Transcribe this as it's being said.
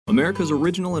America's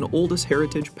original and oldest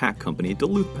heritage pack company,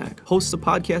 Duluth Pack, hosts a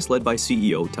podcast led by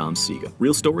CEO Tom Siga.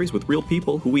 Real stories with real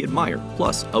people who we admire,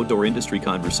 plus outdoor industry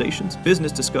conversations,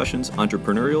 business discussions,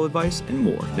 entrepreneurial advice, and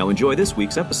more. Now enjoy this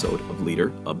week's episode of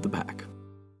Leader of the Pack.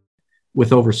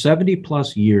 With over 70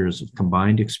 plus years of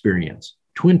combined experience,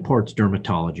 Twin Ports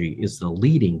Dermatology is the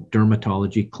leading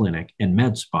dermatology clinic and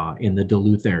med spa in the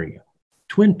Duluth area.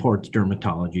 Twin Ports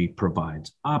Dermatology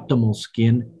provides optimal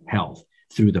skin health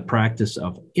through the practice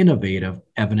of innovative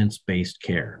evidence-based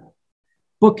care.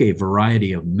 Book a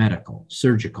variety of medical,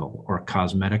 surgical, or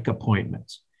cosmetic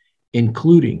appointments,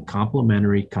 including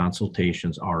complimentary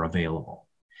consultations are available.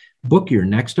 Book your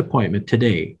next appointment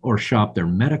today or shop their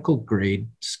medical-grade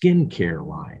skincare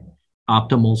line,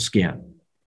 Optimal Skin,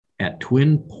 at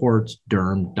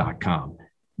twinportsderm.com.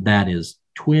 That is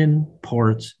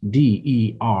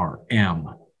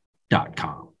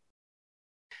twinportsderm.com.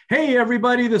 Hey,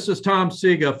 everybody, this is Tom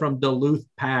Siga from Duluth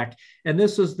Pack, and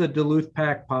this is the Duluth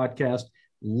Pack podcast,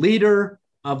 Leader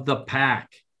of the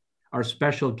Pack. Our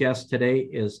special guest today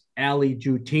is Allie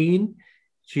Jutine.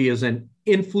 She is an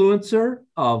influencer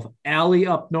of Allie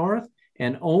Up North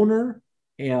and owner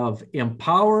of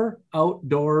Empower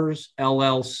Outdoors,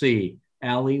 LLC.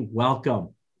 Allie, welcome.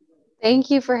 Thank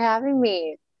you for having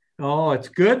me. Oh, it's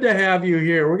good to have you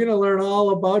here. We're going to learn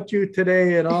all about you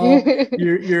today and all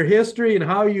your history and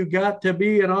how you got to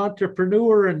be an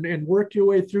entrepreneur and work your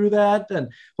way through that. And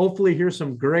hopefully hear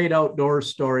some great outdoor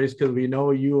stories because we know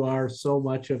you are so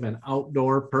much of an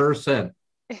outdoor person.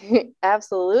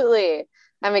 Absolutely.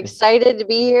 I'm excited to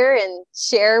be here and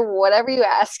share whatever you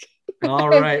ask. All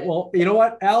right. Well, you know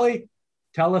what, Allie?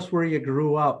 Tell us where you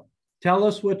grew up. Tell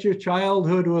us what your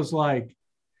childhood was like.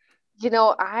 You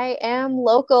know, I am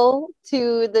local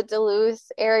to the Duluth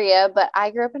area, but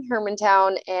I grew up in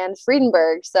Hermantown and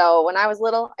Friedenberg. So when I was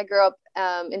little, I grew up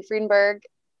in Friedenberg,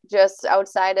 just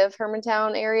outside of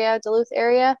Hermantown area, Duluth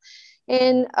area,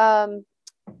 in a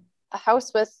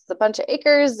house with a bunch of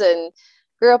acres, and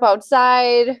grew up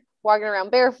outside, walking around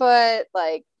barefoot,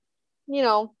 like, you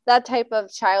know, that type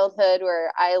of childhood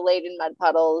where I laid in mud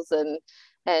puddles and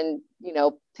you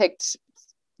know, picked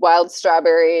wild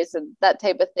strawberries and that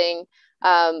type of thing.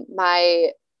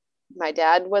 My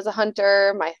dad was a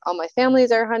hunter. All my family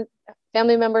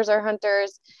members are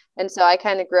hunters, and so I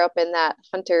kind of grew up in that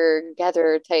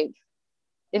hunter-gatherer type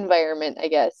environment, I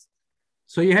guess.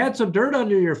 So you had some dirt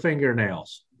under your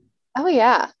fingernails. Oh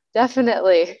yeah,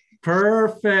 definitely.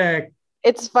 Perfect.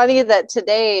 It's funny that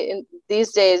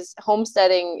these days,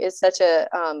 homesteading is such a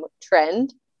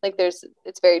trend. Like it's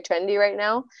very trendy right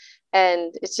now,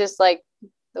 and it's just like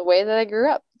the way that I grew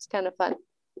up. It's kind of fun.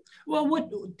 Well,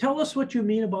 tell us what you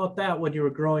mean about that when you were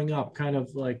growing up. Kind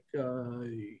of like,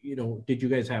 you know, did you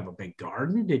guys have a big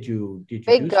garden? Did you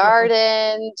big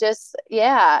garden? Just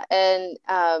yeah, and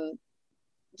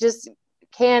just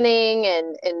canning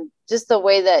and just the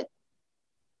way that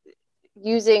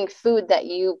using food that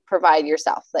you provide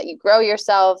yourself, that you grow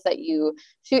yourself, that you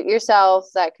shoot yourself,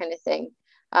 that kind of thing.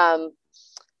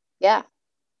 Yeah.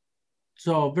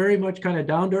 So very much kind of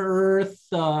down to earth.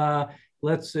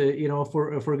 Let's you know, if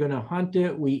we're going to hunt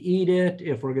it, we eat it.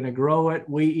 If we're going to grow it,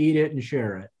 we eat it and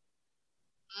share it.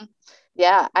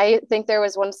 Yeah, I think there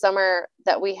was one summer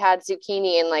that we had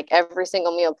zucchini in like every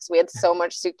single meal because we had so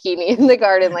much zucchini in the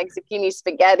garden, like zucchini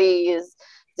spaghettis,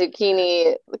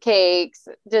 zucchini cakes,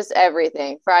 just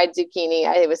everything. Fried zucchini.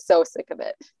 I was so sick of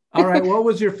it. All right. What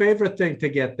was your favorite thing to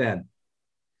get then?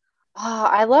 Oh,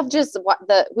 I love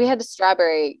we had a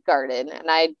strawberry garden, and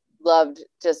I loved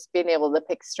just being able to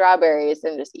pick strawberries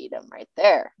and just eat them right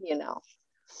there, you know.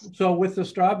 So with the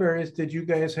strawberries, did you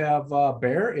guys have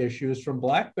bear issues from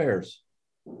black bears?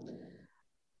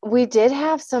 We did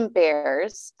have some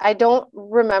bears. I don't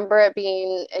remember it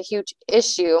being a huge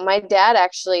issue. My dad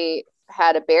actually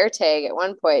had a bear tag at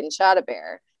one point and shot a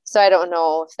bear. So I don't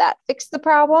know if that fixed the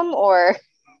problem or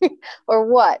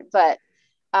what, but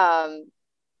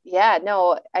yeah,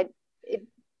 no, I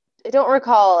don't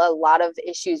recall a lot of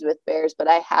issues with bears, but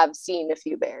I have seen a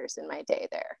few bears in my day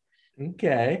there.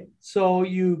 Okay. So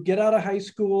you get out of high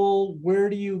school.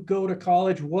 Where do you go to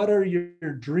college? What are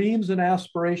your dreams and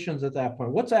aspirations at that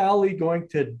point? What's Allie going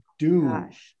to do?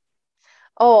 Gosh.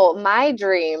 Oh, my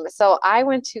dream. So I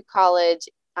went to college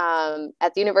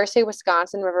at the University of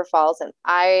Wisconsin, River Falls, and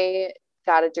I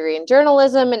got a degree in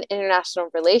journalism and international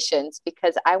relations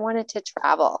because I wanted to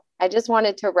travel. I just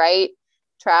wanted to write,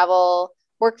 travel,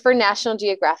 work for National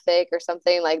Geographic or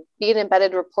something, like be an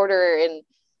embedded reporter in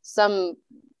some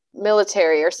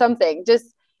military or something.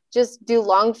 Just do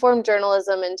long form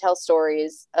journalism and tell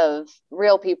stories of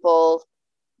real people.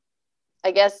 I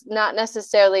guess not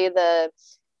necessarily the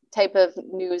type of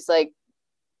news like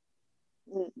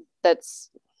that's,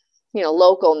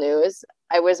 local news.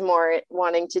 I was more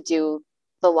wanting to do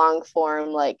the long form,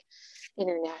 like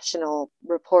international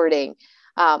reporting.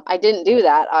 I didn't do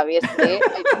that, obviously.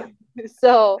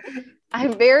 So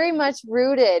I'm very much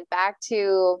rooted back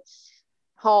to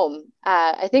home.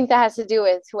 I think that has to do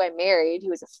with who I married, who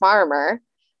was a farmer.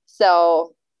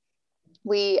 So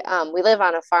we live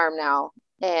on a farm now,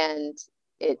 and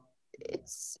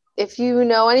it's if you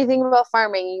know anything about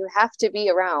farming, you have to be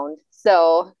around.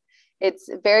 So it's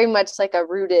very much like a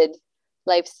rooted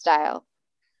lifestyle.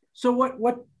 So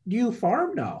what do you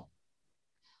farm now?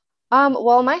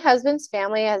 Well, my husband's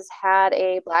family has had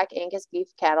a Black Angus beef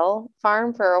cattle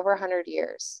farm for over 100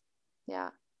 years. Yeah.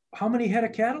 How many head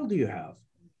of cattle do you have?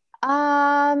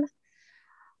 Um,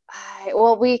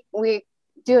 well, we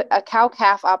do a cow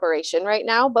calf operation right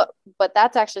now, but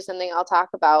that's actually something I'll talk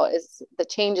about is the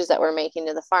changes that we're making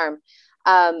to the farm.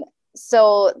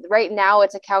 So right now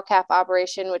it's a cow calf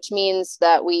operation, which means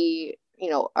that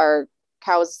our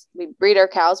cows, we breed our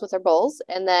cows with our bulls,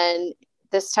 and then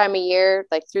this time of year,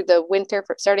 like through the winter,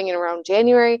 starting in around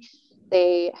January,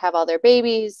 they have all their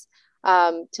babies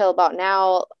till about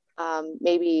now,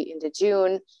 maybe into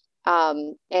June.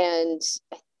 And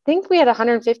I think we had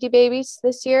 150 babies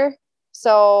this year.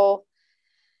 So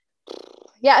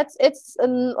yeah, it's a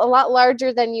lot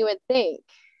larger than you would think.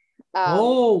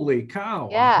 Holy cow.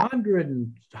 Yeah. 100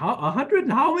 and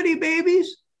how many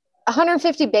babies?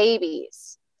 150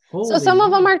 babies. Holy so some God.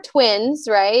 of them are twins,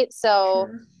 right? So,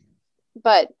 Sure.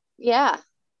 But yeah.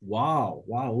 Wow.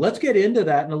 Let's get into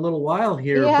that in a little while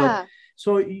here. Yeah. But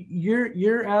so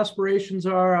your aspirations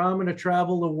are, I'm going to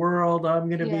travel the world. I'm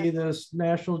going to be this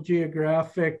National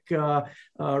Geographic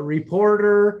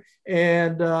reporter,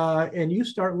 and you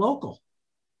start local.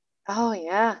 Oh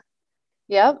yeah.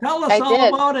 Yep. Tell us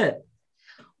all about it.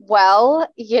 Well,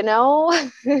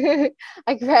 I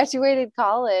graduated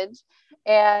college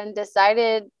and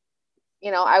decided,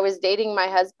 I was dating my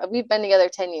husband. We've been together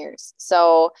 10 years.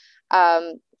 So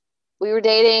we were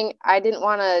dating. I didn't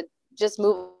want to just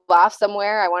move off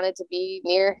somewhere. I wanted to be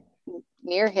near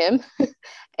him.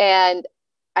 And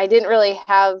I didn't really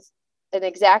have an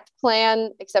exact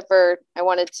plan, except for I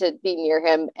wanted to be near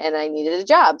him and I needed a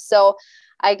job. So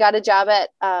I got a job at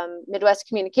Midwest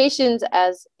Communications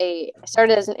I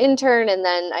started as an intern, and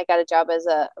then I got a job as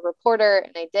a reporter,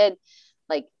 and I did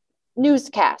like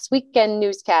weekend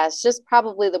newscasts, just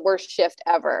probably the worst shift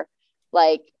ever,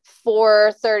 like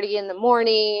 4:30 in the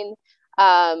morning,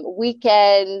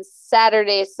 weekends,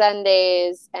 Saturdays,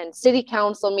 Sundays, and city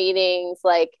council meetings.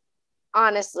 Like,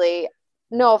 honestly,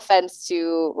 no offense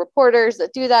to reporters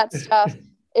that do that stuff.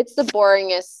 It's the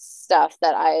boringest stuff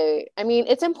that I mean,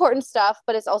 it's important stuff,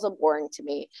 but it's also boring to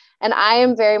me. And I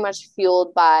am very much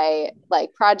fueled by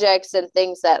like projects and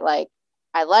things that like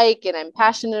I like and I'm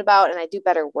passionate about, and I do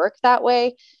better work that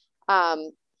way.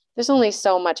 There's only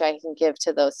so much I can give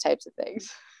to those types of things.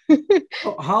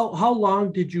 How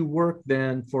long did you work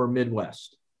then for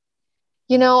Midwest?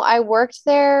 I worked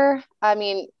there, I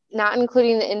mean, not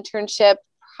including the internship,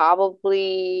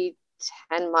 probably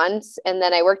 10 months. And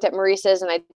then I worked at Maurice's,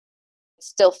 and I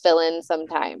still fill in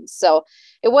sometimes. So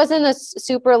it wasn't a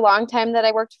super long time that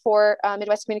I worked for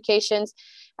Midwest Communications.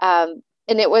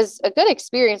 And it was a good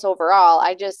experience overall.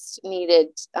 I just needed,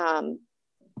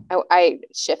 I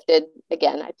shifted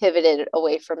again. I pivoted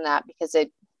away from that because I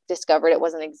discovered it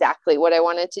wasn't exactly what I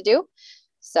wanted to do.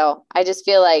 So I just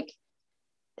feel like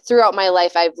throughout my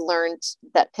life, I've learned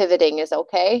that pivoting is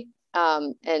okay.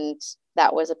 And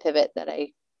that was a pivot that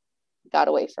I got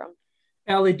away from.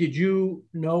 Allie, did you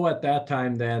know at that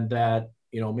time then that,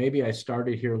 maybe I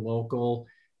started here local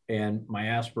and my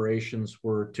aspirations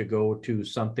were to go to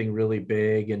something really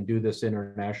big and do this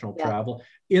international travel?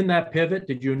 In that pivot,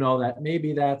 did you know that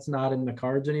maybe that's not in the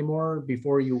cards anymore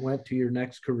before you went to your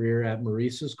next career at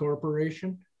Maurice's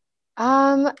Corporation?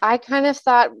 I kind of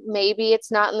thought maybe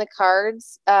it's not in the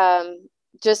cards.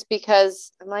 Just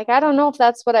because I'm like, I don't know if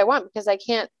that's what I want, because I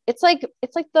can't, it's like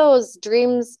those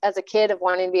dreams as a kid of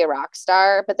wanting to be a rock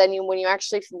star. But then when you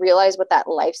actually realize what that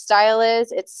lifestyle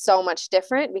is, it's so much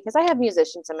different, because I have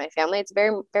musicians in my family. It's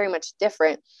very, very much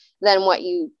different than what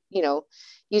you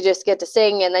just get to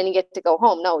sing and then you get to go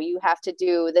home. No, you have to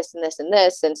do this and this and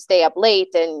this and stay up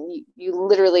late. And you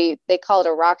literally, they call it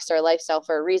a rock star lifestyle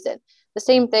for a reason. The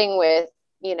same thing with,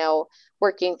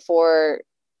 working for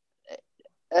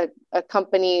a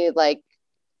company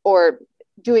or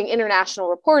doing international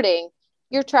reporting.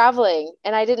 You're traveling,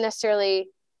 and I didn't necessarily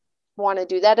want to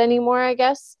do that anymore. I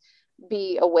guess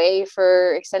be away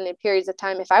for extended periods of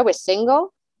time. If I was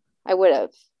single, I would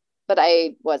have, but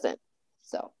I wasn't.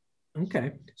 So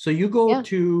Okay. So you go Yeah.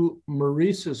 to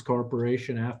Maurice's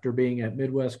Corporation after being at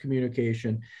Midwest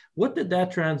Communication. What did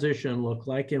that transition look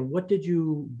like, and what did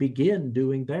you begin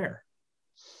doing there?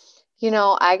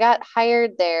 I got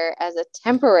hired there as a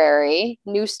temporary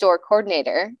new store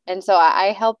coordinator. And so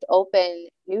I helped open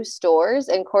new stores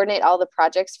and coordinate all the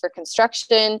projects for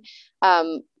construction,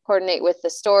 coordinate with the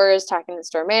stores, talking to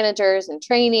store managers and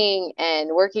training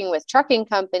and working with trucking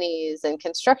companies and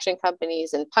construction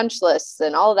companies and punch lists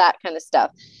and all that kind of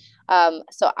stuff.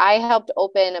 So I helped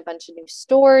open a bunch of new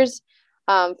stores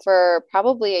for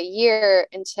probably a year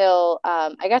until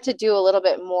I got to do a little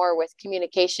bit more with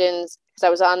communications because I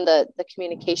was on the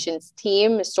communications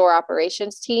team, the store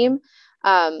operations team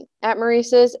at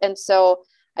Maurice's. And so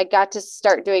I got to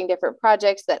start doing different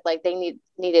projects that like they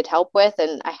needed help with.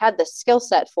 And I had the skill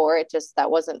set for it, just that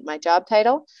wasn't my job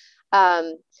title.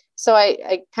 So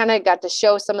I kind of got to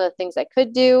show some of the things I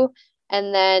could do.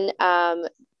 And then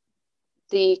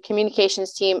the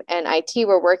communications team and IT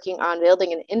were working on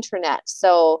building an intranet.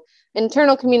 So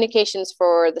internal communications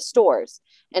for the stores.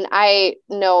 And I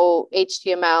know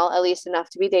HTML at least enough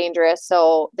to be dangerous.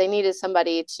 So they needed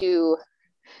somebody to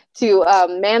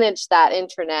manage that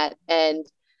intranet and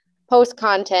post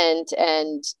content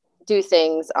and do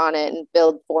things on it and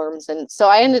build forms. And so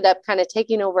I ended up kind of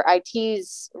taking over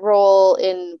IT's role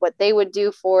in what they would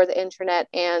do for the intranet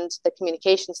and the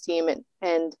communications team.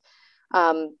 And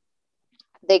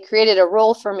they created a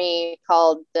role for me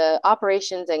called the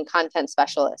operations and content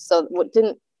specialist. So what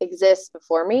didn't exist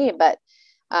before me, but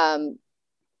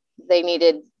they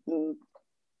needed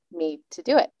me to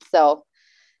do it. So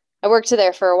I worked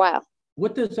there for a while.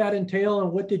 What does that entail,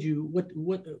 and what did you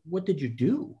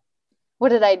do? What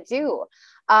did I do?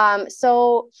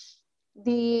 So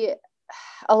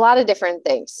a lot of different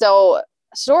things. So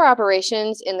store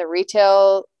operations in the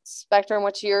retail spectrum,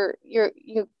 which you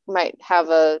might have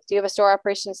do you have a store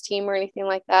operations team or anything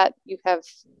like that? You have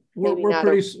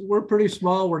we're pretty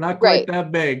small. We're not quite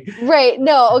that big. Right.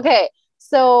 No. Okay.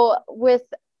 So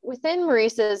within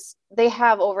Maurice's, they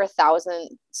have over 1,000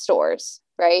 stores,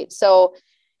 right? So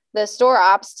the store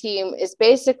ops team is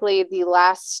basically the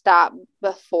last stop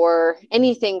before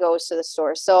anything goes to the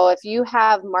store. So if you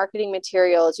have marketing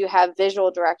materials, you have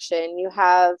visual direction, you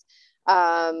have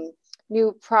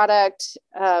new product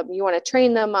you want to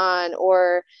train them on,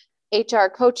 or HR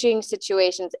coaching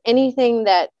situations, anything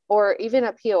or even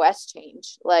a POS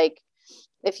change. Like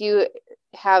if you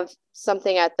have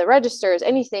something at the registers,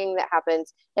 anything that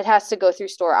happens, it has to go through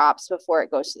store ops before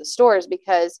it goes to the stores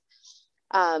because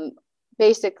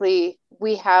basically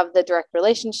we had the direct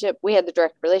relationship with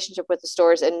the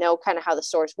stores and know kind of how the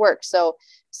stores work. So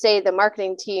say the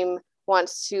marketing team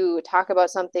wants to talk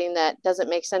about something that doesn't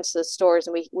make sense to the stores,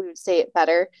 and we would say it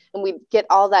better, and we'd get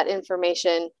all that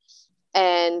information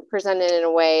and present it in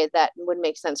a way that would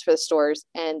make sense for the stores.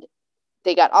 And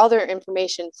they got all their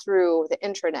information through the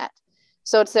intranet.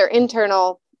 So it's their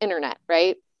internal internet,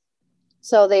 right?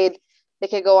 So they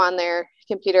could go on their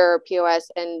computer or POS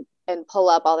and pull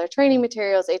up all their training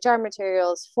materials, HR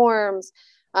materials, forms.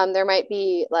 There might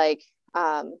be like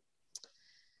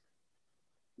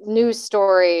news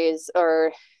stories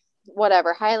or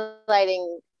whatever,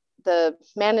 highlighting the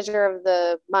manager of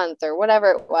the month or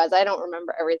whatever it was. I don't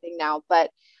remember everything now,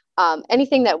 but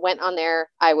anything that went on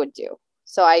there, I would do.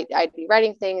 So I'd be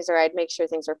writing things, or I'd make sure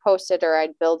things were posted, or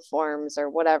I'd build forms or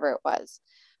whatever it was.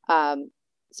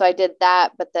 So I did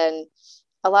that, but then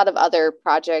a lot of other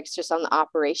projects just on the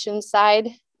operations side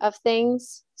of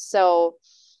things. So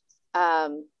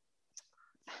now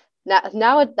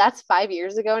that's 5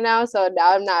 years ago now. So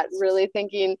now I'm not really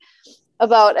thinking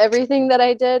about everything that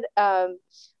I did.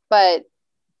 But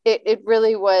it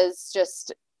really was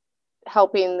just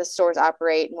helping the stores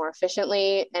operate more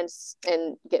efficiently and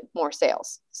get more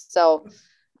sales. So,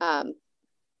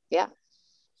 yeah.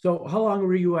 So how long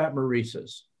were you at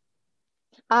Maurice's?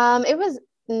 It was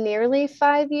nearly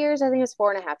 5 years. I think it's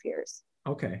 4.5 years.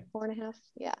 Okay. 4.5.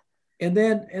 Yeah. And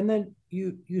then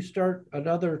you start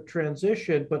another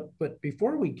transition, but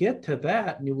before we get to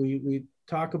that, we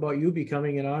talk about you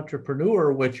becoming an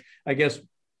entrepreneur, which I guess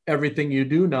everything you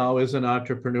do now is an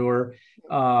entrepreneur.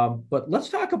 But let's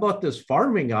talk about this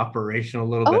farming operation a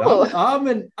little bit.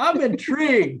 I'm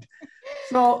intrigued.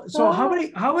 So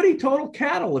how many total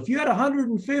cattle? If you had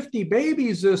 150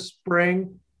 babies this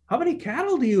spring, how many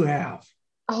cattle do you have?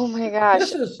 Oh my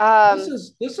gosh.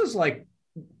 This is like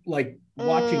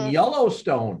watching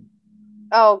Yellowstone.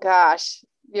 Oh gosh,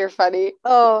 you're funny.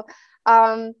 Oh,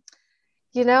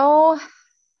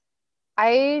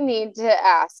 I need to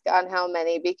ask on how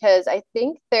many, because I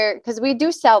think because we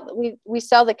do sell, we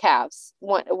sell the calves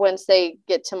once they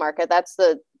get to market. That's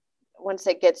once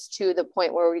it gets to the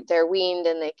point where they're weaned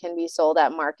and they can be sold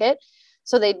at market.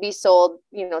 So they'd be sold,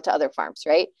 to other farms.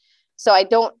 Right. So I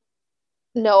don't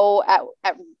know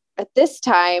at this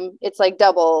time, it's like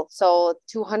double. So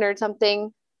 200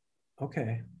 something.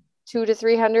 Okay. 200 to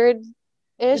 300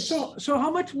 ish. So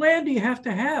how much land do you have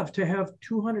to have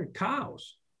 200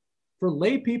 cows? For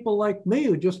lay people like me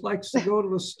who just likes to go to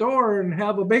the store and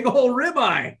have a big old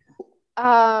ribeye.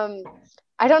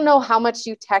 I don't know how much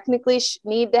you technically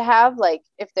need to have, like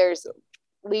if there's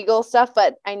legal stuff,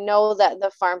 but I know that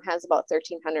the farm has about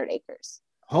 1,300 acres.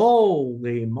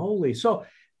 Holy moly. So,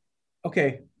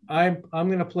 okay, I'm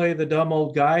going to play the dumb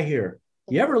old guy here.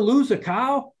 You ever lose a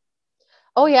cow?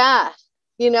 Oh yeah.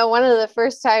 One of the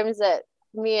first times that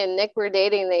me and Nick were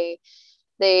dating,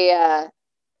 they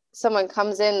someone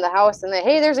comes in the house and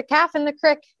hey, there's a calf in the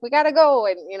creek. We got to go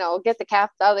and, get the calf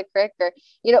out of the creek,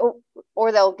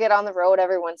 or they'll get on the road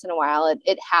every once in a while.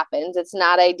 It happens. It's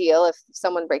not ideal if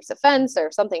someone breaks a fence or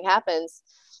if something happens,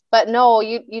 but no,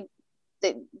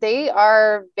 they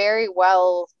are very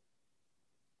well,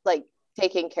 like,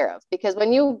 taken care of, because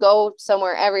when you go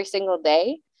somewhere every single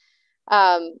day,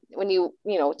 when you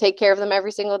take care of them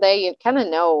every single day, you kind of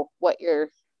know what you're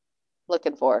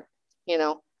looking for,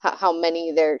 how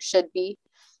many there should be.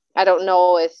 I don't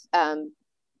know if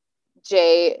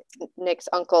Jay, Nick's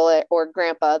uncle or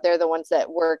grandpa, they're the ones that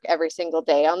work every single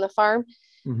day on the farm.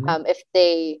 Mm-hmm. If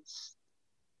they,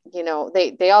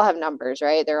 they all have numbers,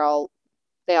 right? They all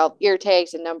have ear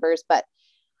tags and numbers, but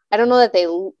I don't know that they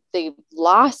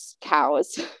lost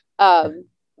cows. I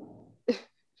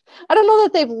don't know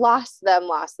that they've lost them,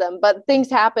 but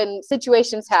things happen,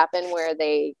 situations happen where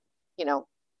they,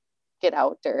 get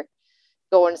out or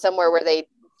going somewhere where they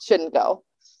shouldn't go.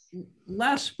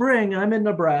 Last spring, I'm in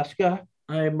Nebraska.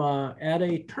 I'm at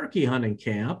a turkey hunting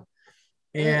camp,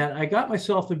 and I got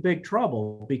myself in big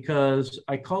trouble because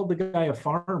I called the guy a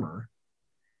farmer,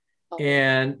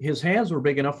 and his hands were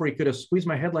big enough where he could have squeezed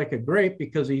my head like a grape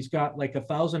because he's got like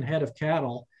 1,000 head of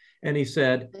cattle. And he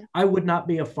said, I would not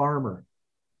be a farmer.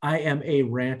 I am a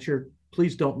rancher.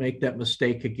 Please don't make that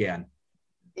mistake again.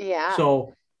 Yeah.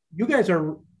 So you guys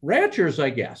are ranchers,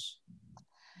 I guess.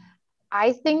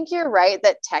 I think you're right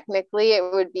that technically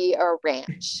it would be a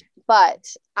ranch, but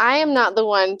I am not the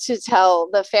one to tell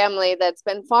the family that's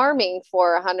been farming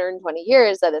for 120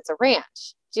 years that it's a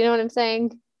ranch. Do you know what I'm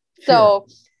saying? Sure. So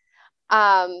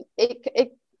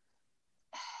it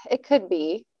could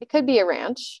be a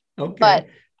ranch. Okay. But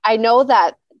I know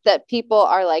that people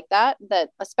are like that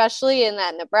especially in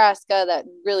that Nebraska,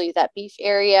 that beef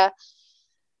area,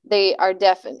 they are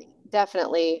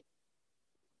definitely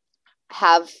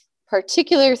have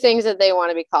particular things that they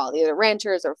want to be called, either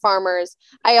ranchers or farmers.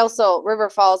 River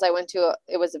Falls, I went to,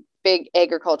 it was a big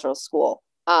agricultural school.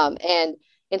 And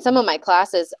in some of my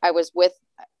classes, I was with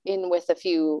a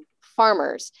few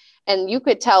farmers, and you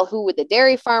could tell who the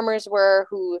dairy farmers were,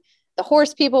 who the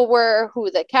horse people were, who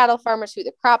the cattle farmers, who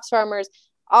the crops farmers,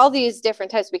 all these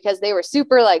different types, because they were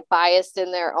super like biased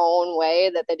in their own way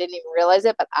that they didn't even realize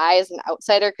it. But I, as an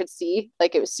outsider, could see,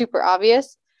 like, it was super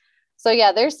obvious. So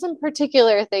yeah, there's some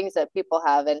particular things that people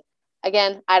have. And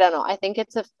again, I don't know. I think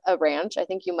it's a ranch. I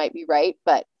think you might be right,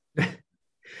 but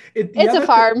it's a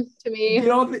farm to me.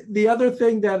 The other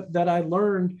thing that I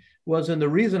learned was, and the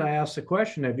reason I asked the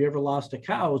question, have you ever lost a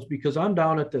cow, is because I'm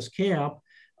down at this camp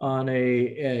on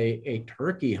a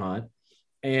turkey hunt.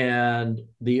 And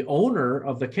the owner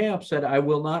of the camp said, I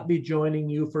will not be joining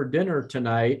you for dinner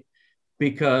tonight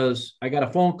because I got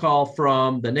a phone call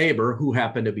from the neighbor who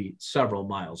happened to be several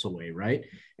miles away, right?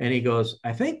 And he goes,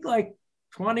 I think like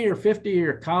 20 or 50 of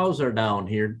your cows are down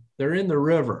here. They're in the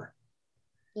river.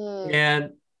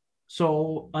 And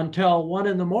so until 1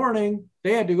 a.m,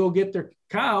 they had to go get their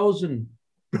cows and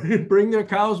bring their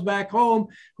cows back home,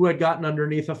 who had gotten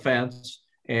underneath a fence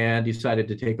and decided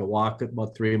to take a walk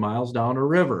about 3 miles down a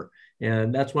river.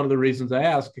 And that's one of the reasons I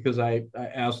asked, because I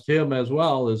asked him as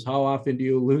well, is how often do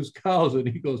you lose cows? And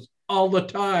he goes, all the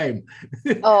time.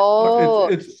 Oh,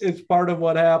 it's part of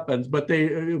what happens, but they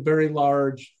are very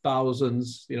large,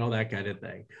 thousands, that kind of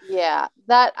thing. Yeah,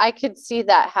 that I could see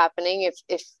that happening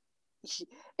if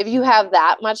you have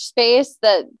that much space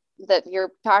that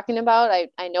you're talking about.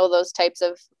 I know those types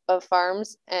of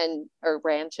farms or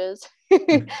ranches.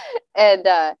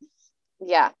 And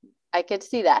yeah, I could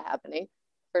see that happening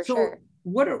for sure.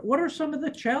 What are some of the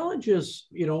challenges,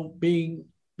 being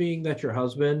that your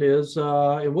husband is,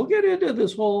 and we'll get into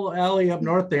this whole alley up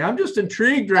north thing. I'm just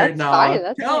intrigued right now.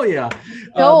 I'll tell you.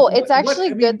 No, it's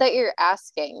actually good that you're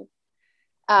asking,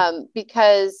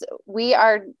 because we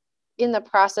are in the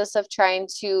process of trying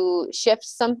to shift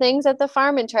some things at the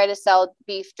farm and try to sell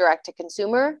beef direct to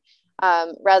consumer.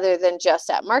 rather than just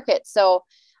at market. So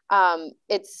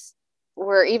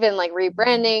we're even like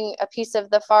rebranding a piece of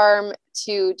the farm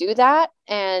to do that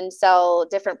and sell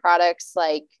different products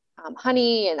like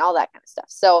honey and all that kind of stuff.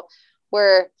 So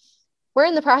we're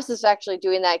in the process of actually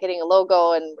doing that, getting a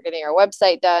logo, and we're getting our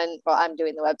website done. Well, I'm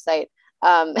doing the website.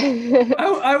 I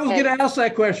was going to ask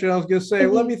that question. I was going to say,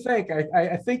 let me think.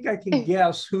 I think I can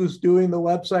guess who's doing the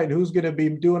website and who's going to be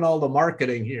doing all the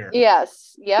marketing here.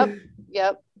 Yes. Yep.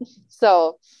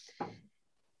 So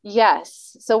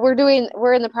yes. So we're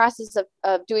in the process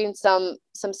of doing some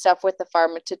stuff with the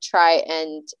farm to try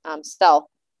and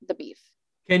sell the beef.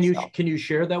 Can you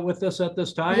share that with us at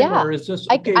this time? Yeah, or is this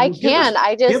okay? I can.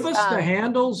 Give us the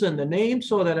handles and the names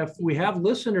so that if we have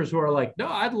listeners who are like, no,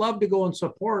 I'd love to go and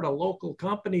support a local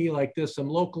company like this, some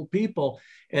local people,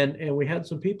 and we had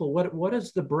some people. What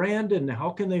is the brand and how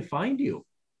can they find you?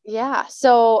 Yeah.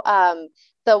 So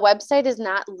the website is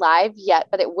not live yet,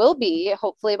 but it will be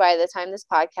hopefully by the time this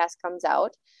podcast comes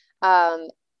out.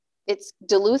 It's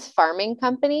Duluth Farming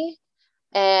Company,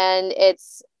 and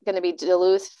it's going to be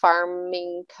Duluth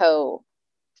Farming Co.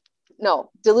 No,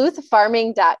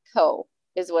 duluthfarming.co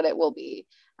is what it will be.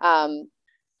 And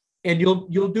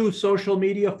you'll do social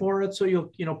media for it,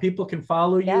 so people can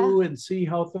follow you and see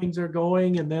how things are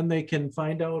going, and then they can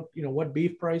find out what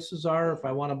beef prices are. If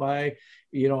I want to buy,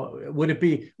 would it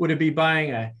be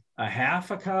buying a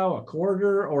half a cow, a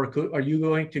quarter, or are you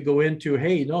going to go into,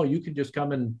 hey, no, you can just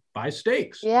come and buy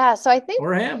steaks? Yeah, so I think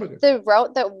or hamburgers. The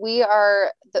route that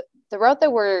the route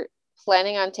that we're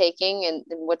planning on taking and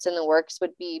what's in the works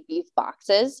would be beef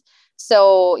boxes.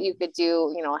 So you could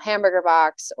do, a hamburger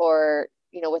box, or,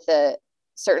 with a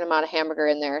certain amount of hamburger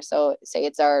in there. So say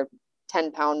it's our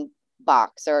 10-pound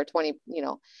box or 20,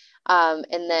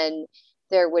 and then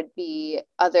there would be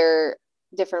other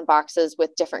different boxes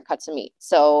with different cuts of meat.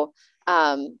 So,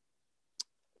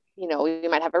 you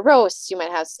might have a roast, you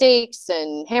might have steaks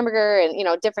and hamburger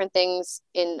and, different things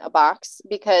in a box,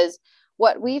 because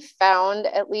what we found,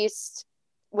 at least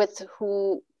with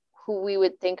who we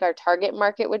would think our target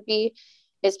market would be,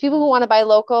 is people who want to buy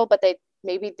local, but they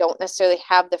maybe don't necessarily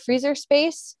have the freezer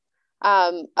space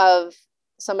of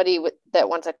somebody that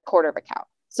wants a quarter of a cow.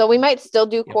 So we might still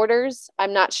do quarters.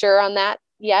 I'm not sure on that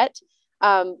yet.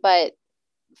 But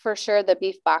for sure, the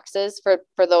beef boxes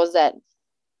for those that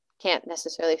can't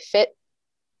necessarily fit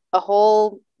a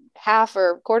whole half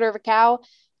or quarter of a cow,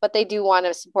 but they do want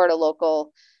to support a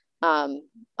local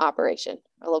operation,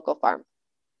 a local farm.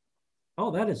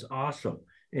 Oh, that is awesome.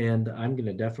 And I'm going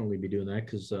to definitely be doing that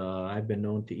because I've been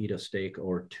known to eat a steak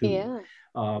or two. Yeah.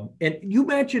 And you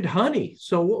mentioned honey.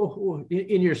 So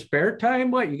in your spare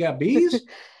time, what, you got bees?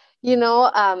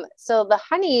 So the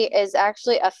honey is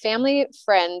actually a family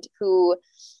friend who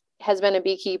has been a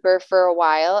beekeeper for a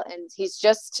while, and he's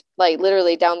just like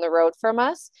literally down the road from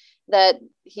us, that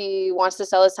he wants to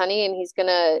sell his honey, and he's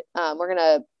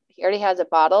he already has a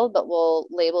bottle, but we'll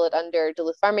label it under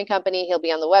Duluth Farming Company. He'll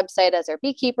be on the website as our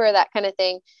beekeeper, that kind of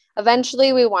thing.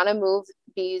 Eventually we want to move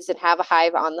bees and have a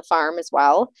hive on the farm as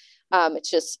well. It's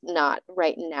just not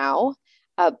right now.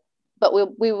 But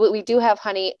we do have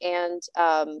honey and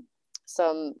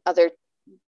some other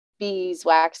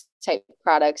beeswax type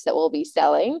products that we'll be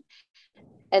selling.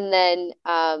 And then,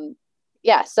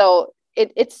 so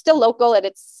it's still local, and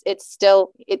it's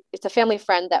a family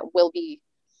friend that will be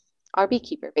our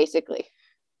beekeeper, basically.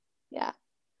 Yeah.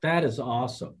 That is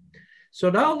awesome. So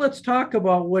now let's talk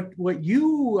about what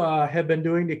you have been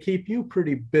doing to keep you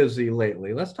pretty busy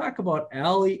lately. Let's talk about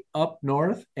Allie Up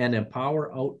North and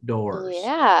Empower Outdoors.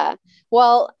 Yeah.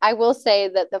 Well, I will say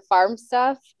that the farm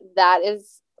stuff, that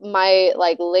is my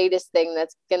latest thing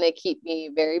that's going to keep me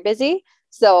very busy.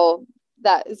 So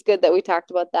that is good that we talked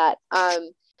about that.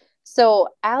 So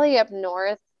Allie Up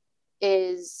North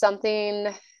is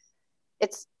something,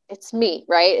 it's me,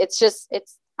 right?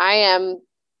 I am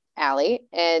Allie,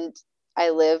 and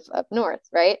I live up north,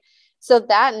 right? So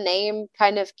that name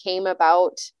kind of came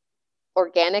about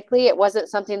organically. It wasn't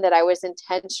something that I was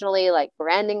intentionally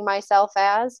branding myself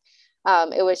as.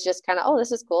 It was just kind of, oh,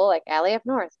 this is cool, Allie Up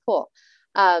North, cool.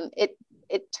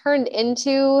 It turned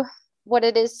into what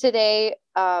it is today,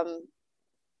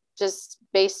 just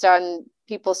based on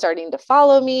people starting to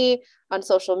follow me on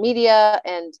social media,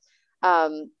 and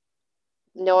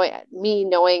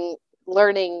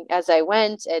learning as I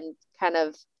went, and kind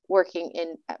of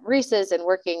working at Reese's and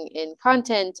working in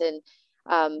content, and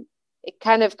it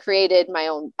kind of created my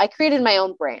own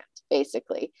brand,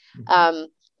 basically. Mm-hmm.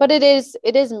 But it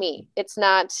is me. It's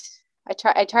not,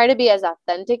 I try to be as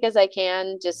authentic as I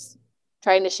can, just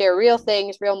trying to share real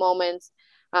things, real moments.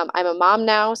 I'm a mom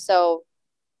now, so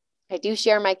I do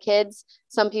share my kids.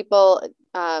 Some people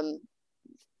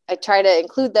I try to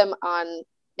include them on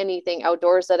anything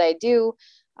outdoors that I do.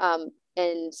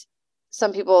 And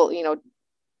some people,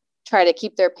 try to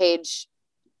keep their page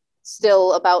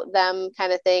still about them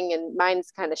kind of thing. And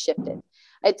mine's kind of shifted.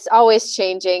 It's always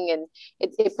changing, and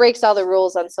it breaks all the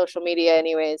rules on social media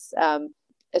anyways.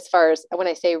 As far as when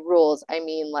I say rules, I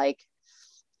mean like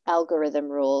algorithm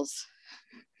rules.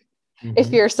 Mm-hmm. If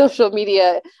you're a social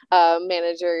media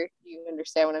manager, you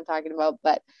understand what I'm talking about.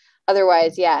 But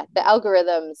otherwise, yeah, the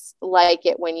algorithms like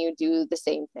it when you do the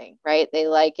same thing, right? They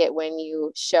like it when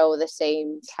you show the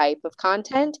same type of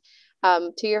content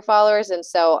to your followers. And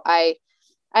so I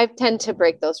tend to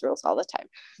break those rules all the time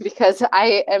because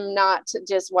I am not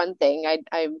just one thing.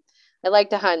 I like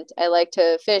to hunt. I like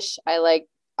to fish. I like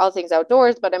all things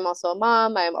outdoors, but I'm also a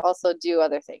mom. I also do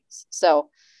other things. So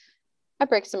I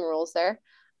break some rules there.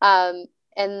 And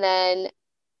then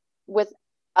with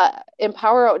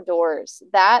Empower Outdoors,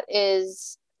 that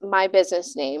is my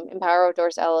business name. Empower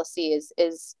Outdoors LLC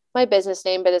is my business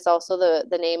name, but it's also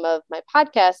the name of my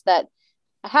podcast that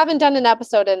I haven't done an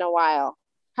episode in a while.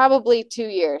 Probably 2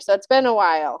 years. So it's been a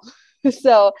while.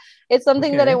 So it's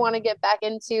something that I want to get back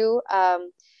into.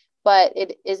 But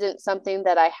it isn't something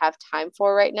that I have time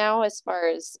for right now as far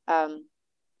as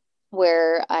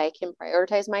where I can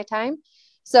prioritize my time.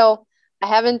 So I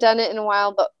haven't done it in a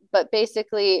while, but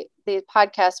basically the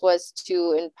podcast was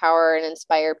to empower and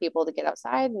inspire people to get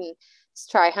outside and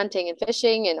try hunting and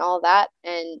fishing and all that.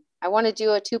 And I want to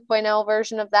do a 2.0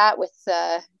 version of that with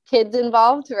kids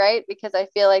involved, right? Because I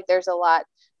feel like there's a lot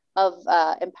of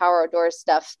Empower Outdoors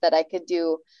stuff that I could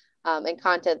do and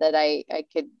content that I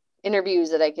could, interviews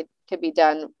that I could be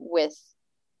done with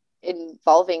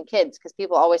involving kids, because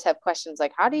people always have questions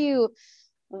like,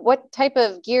 what type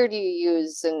of gear do you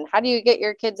use, and how do you get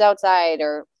your kids outside,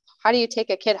 or how do you take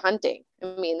a kid hunting?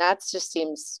 I mean, that just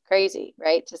seems crazy,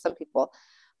 right, to some people,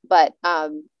 but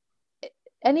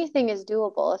anything is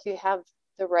doable if you have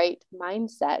the right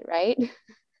mindset, right?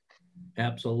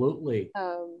 Absolutely.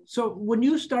 So when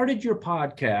you started your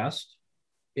podcast,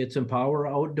 it's Empower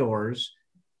Outdoors,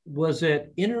 was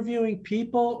it interviewing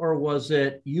people or was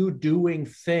it you doing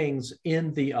things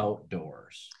in the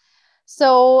outdoors?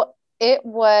 So it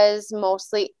was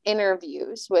mostly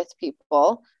interviews with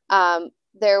people.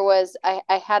 There was, I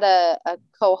had a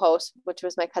co-host, which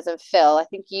was my cousin Phil. I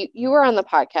think you were on the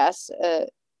podcast. I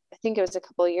think it was a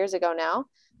couple of years ago now.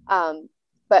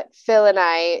 But Phil and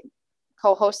I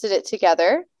co-hosted it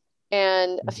together,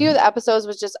 and a few of the episodes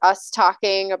was just us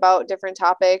talking about different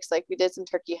topics. Like we did some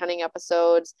turkey hunting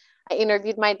episodes. I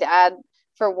interviewed my dad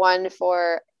for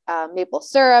maple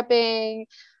syruping.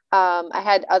 I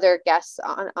had other guests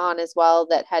on as well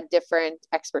that had different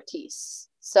expertise.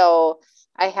 So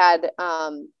I had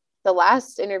the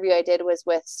last interview I did was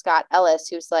with Scott Ellis,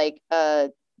 who's like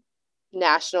a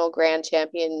national grand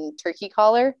champion turkey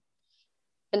caller.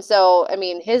 And so, I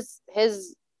mean, his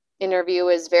interview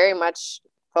is very much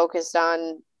focused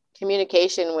on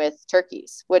communication with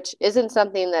turkeys, which isn't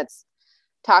something that's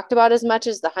talked about as much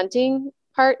as the hunting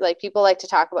part. Like people like to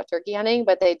talk about turkey hunting,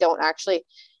 but they don't actually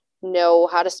know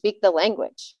how to speak the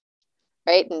language,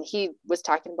 right? And he was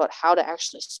talking about how to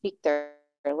actually speak their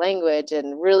language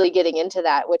and really getting into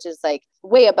that, which is like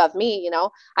way above me.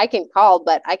 I can call,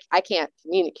 but I can't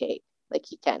communicate like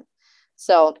he can.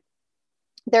 So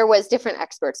there was different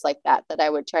experts like that I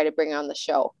would try to bring on the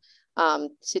show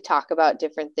to talk about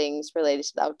different things related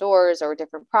to the outdoors or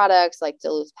different products like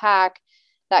Duluth Pack,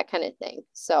 that kind of thing.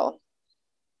 So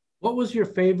what was your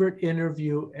favorite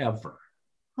interview ever?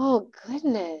 Oh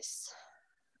goodness.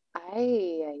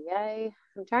 I'm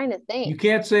trying to think. You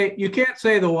can't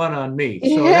say the one on me.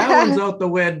 So that one's out the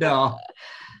window.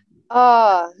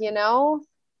 I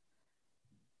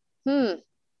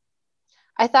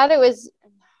thought it was,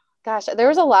 gosh, there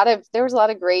was a lot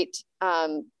of great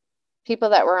people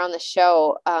that were on the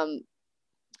show. I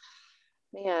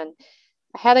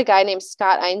had a guy named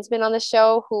Scott Einsman on the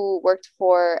show who worked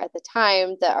for, at the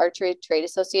time, the Archery Trade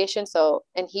Association. So,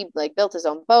 and he like built his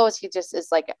own bows. He just is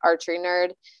like an archery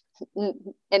nerd.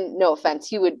 And no offense,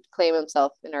 he would claim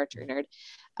himself an archery nerd.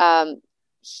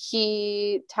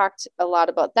 He talked a lot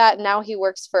about that. Now he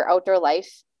works for Outdoor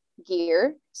Life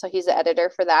Gear. So he's the editor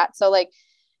for that. So like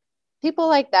people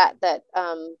like that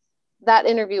that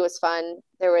interview was fun.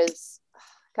 There was,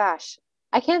 gosh,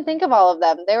 I can't think of all of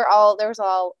them. There was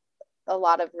a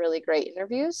lot of really great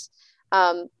interviews.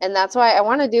 And that's why I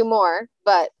want to do more,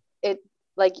 but it,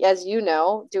 like, as you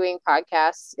know, doing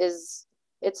podcasts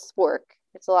it's work.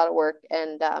 It's a lot of work.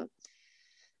 And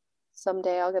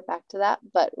someday I'll get back to that.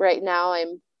 But right now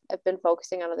I've been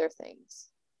focusing on other things.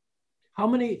 How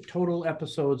many total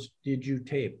episodes did you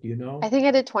tape? Do you know? I think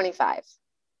I did 25.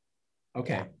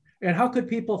 Okay. And how could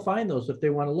people find those if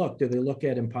they want to look? Do they look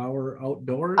at Empower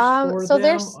Outdoors for So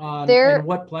them and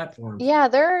what platforms? Yeah,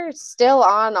 they're still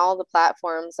on all the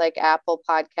platforms like Apple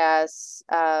Podcasts,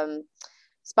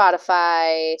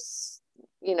 Spotify,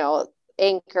 you know,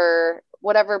 Anchor,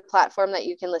 whatever platform that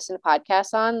you can listen to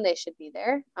podcasts on, they should be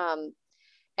there. And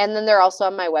then they're also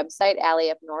on my website,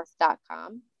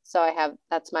 alleyupnorth.com. So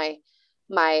that's my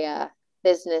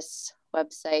business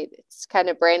website. It's kind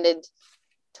of branded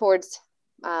towards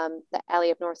the Alley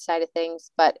Up North side of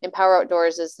things, but Empower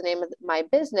Outdoors is the name of my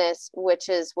business, which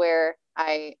is where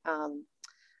I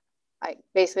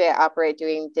basically operate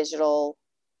doing digital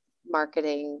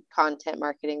marketing, content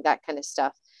marketing, that kind of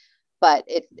stuff. But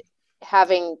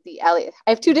having I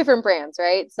have two different brands,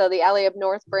 right? So the Alley Up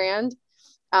North brand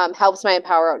helps my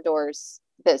Empower Outdoors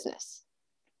business.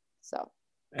 So.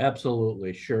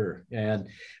 Absolutely. Sure. And,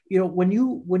 you know, when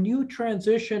you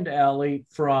transitioned, Allie,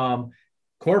 from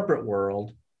corporate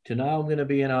world to now I'm going to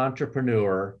be an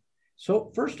entrepreneur.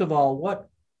 So first of all,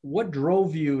 what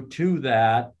drove you to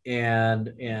that,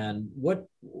 and what,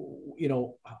 you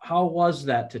know, how was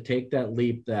that to take that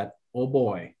leap that, oh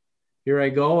boy, here I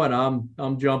go and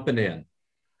I'm jumping in?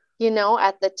 You know,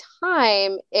 at the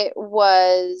time I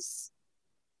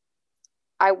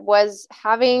was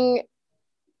having,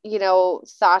 you know,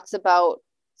 thoughts about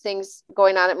things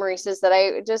going on at Maurice's that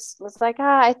I just was like,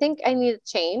 I think I need a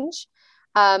change.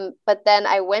 But then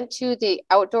I went to the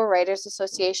Outdoor Writers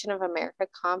Association of America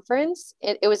conference.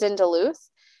 It was in Duluth,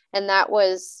 and that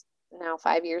was now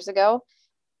 5 years ago.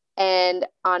 And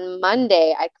on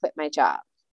Monday, I quit my job.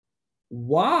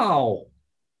 Wow.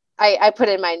 I put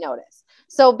in my notice.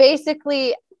 So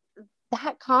basically,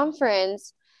 that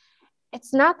conference,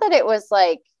 it's not that it was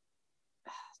like,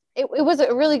 it was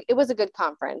a good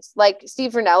conference. Like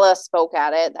Steve Vernella spoke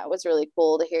at it. That was really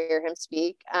cool to hear him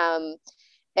speak.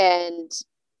 And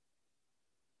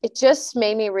it just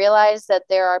made me realize that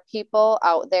there are people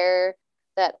out there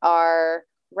that are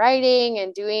writing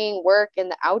and doing work in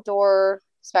the outdoor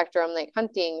spectrum, like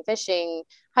hunting, fishing,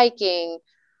 hiking,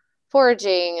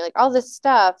 foraging, like all this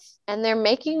stuff. And they're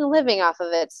making a living off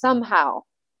of it somehow.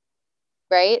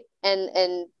 Right.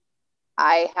 And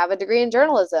I have a degree in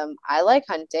journalism. I like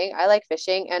hunting. I like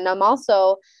fishing. And I'm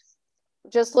also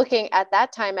just looking at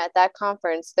that time at that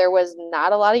conference, there was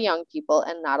not a lot of young people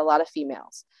and not a lot of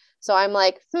females. So I'm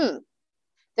like,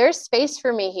 there's space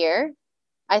for me here.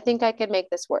 I think I could make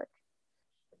this work.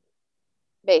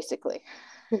 Basically.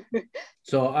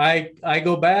 So I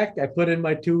go back, I put in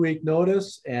my 2-week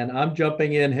notice, and I'm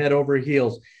jumping in head over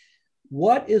heels.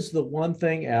 What is the one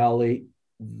thing, Allie,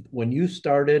 when you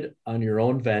started on your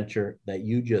own venture that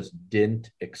you just didn't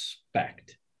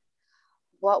expect?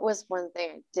 What was one thing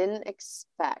I didn't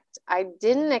expect? I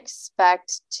didn't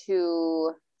expect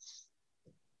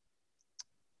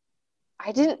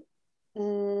I didn't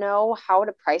know how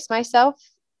to price myself,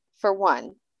 for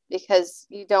one, because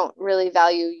you don't really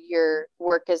value your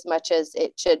work as much as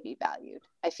it should be valued.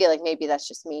 I feel like maybe that's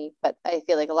just me, but I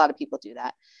feel like a lot of people do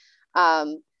that.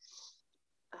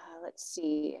 Let's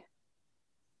see.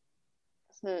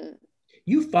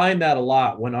 You find that a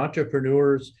lot when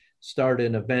entrepreneurs start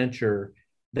in a venture.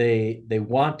 They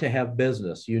want to have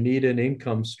business. You need an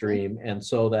income stream, and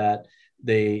so that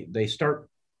they start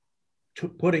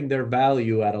putting their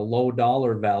value at a low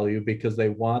dollar value because they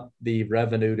want the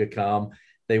revenue to come.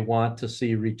 They want to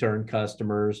see return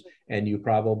customers, and you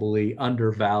probably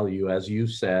undervalue, as you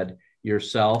said,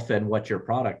 yourself and what your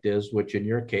product is, which in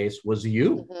your case was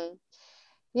you. Mm-hmm.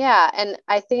 Yeah, and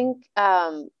I think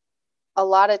a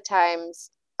lot of times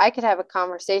I could have a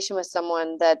conversation with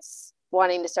someone that's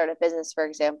wanting to start a business, for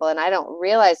example, and I don't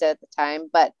realize it at the time,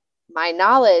 but my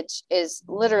knowledge is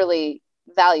literally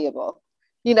valuable,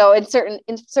 you know, in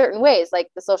certain ways, like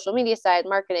the social media side,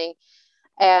 marketing,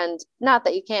 and not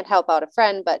that you can't help out a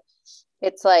friend, but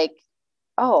it's like,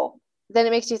 oh, then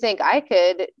it makes you think I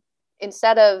could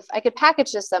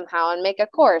package this somehow and make a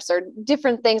course or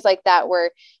different things like that,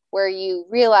 where you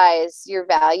realize your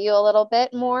value a little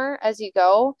bit more as you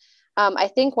go. I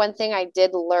think one thing I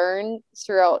did learn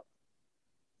throughout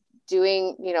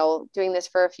doing this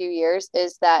for a few years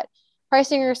is that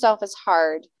pricing yourself is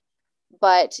hard,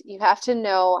 but you have to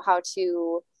know how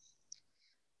to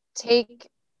take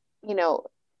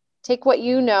what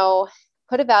you know,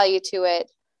 put a value to it,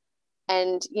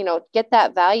 and, you know, get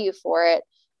that value for it.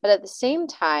 But at the same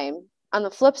time, on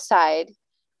the flip side,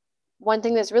 one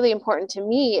thing that's really important to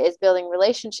me is building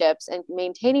relationships and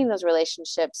maintaining those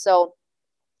relationships. So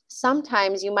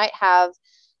sometimes you might have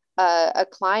a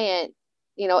client,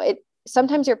 you know,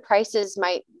 sometimes your prices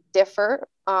might differ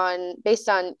based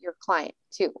on your client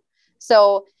too.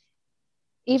 So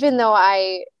even though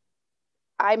I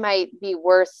I might be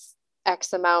worth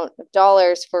X amount of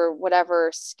dollars for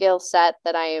whatever skill set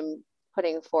that I am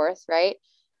putting forth, right?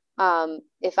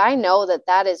 If I know that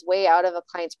that is way out of a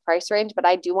client's price range, but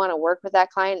I do want to work with that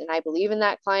client and I believe in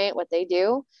that client, what they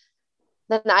do,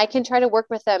 then I can try to work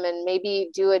with them and maybe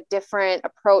do a different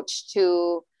approach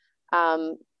to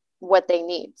what they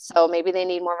need. So maybe they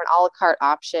need more of an a la carte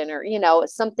option, or, you know,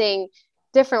 something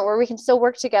different where we can still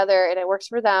work together and it works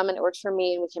for them and it works for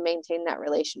me and we can maintain that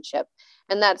relationship.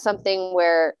 And that's something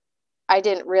where I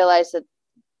didn't realize that,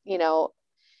 you know,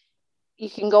 you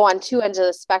can go on two ends of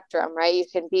the spectrum, right? You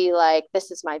can be like,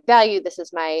 this is my value. This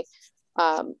is my,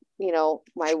 you know,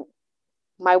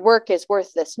 my work is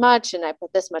worth this much and I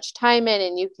put this much time in,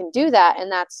 and you can do that.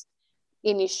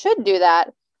 And you should do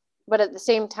that, but at the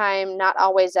same time, not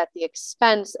always at the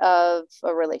expense of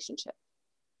a relationship.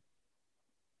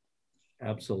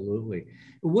 Absolutely.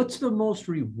 What's the most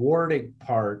rewarding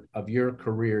part of your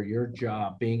career, your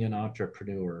job, being an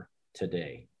entrepreneur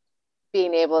today?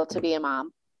 Being able to be a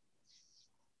mom.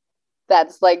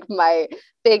 That's like my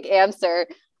big answer,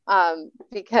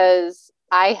 because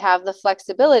I have the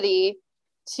flexibility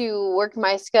to work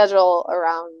my schedule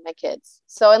around my kids.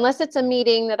 So unless it's a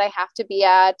meeting that I have to be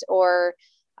at, or,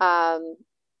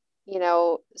 you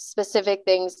know, specific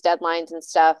things, deadlines and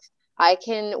stuff, I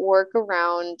can work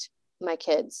around my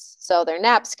kids. So their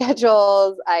nap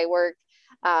schedules, I work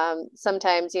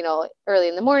sometimes, you know, early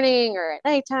in the morning or at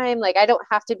nighttime. Like I don't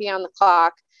have to be on the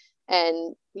clock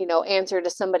and, you know, answer to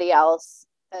somebody else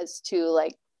as to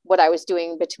like what I was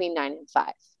doing between 9 and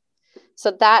 5.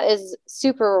 So that is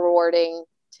super rewarding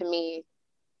to me,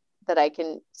 that I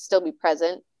can still be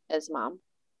present as mom,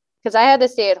 because I had a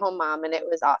stay-at-home mom and it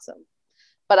was awesome.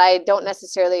 But I don't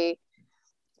necessarily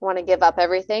want to give up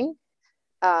everything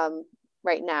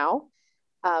right now.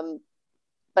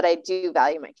 But I do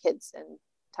value my kids and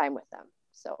time with them.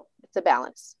 So it's a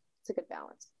balance. It's a good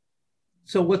balance.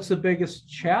 So what's the biggest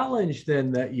challenge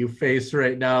then that you face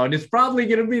right now? And it's probably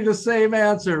going to be the same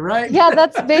answer, right? Yeah,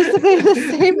 that's basically the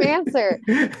same answer.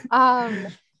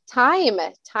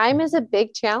 Time is a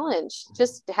big challenge,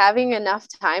 just having enough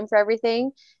time for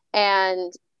everything.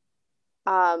 And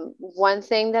one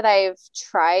thing that I've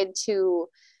tried to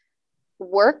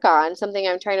work on, something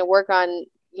I'm trying to work on,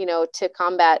 you know, to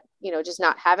combat, you know, just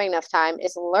not having enough time,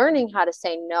 is learning how to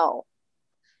say no.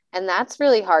 And that's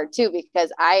really hard too,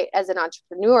 because as an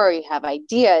entrepreneur, you have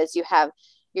ideas,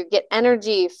 you get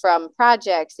energy from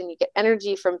projects and you get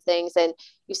energy from things, and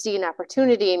you see an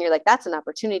opportunity and you're like, that's an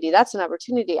opportunity. That's an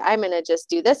opportunity. I'm going to just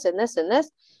do this and this and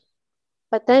this.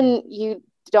 But then you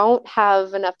don't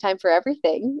have enough time for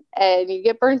everything and you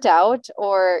get burnt out,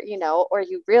 or, you know, or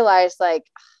you realize like,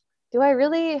 do I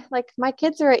really, like, my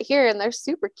kids are right here and they're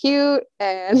super cute.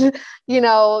 And, you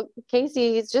know,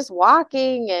 Casey, he's just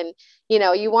walking, and, you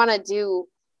know, I want to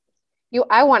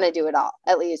do it all,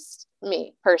 at least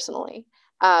me personally.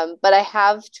 But I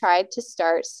have tried to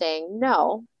start saying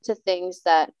no to things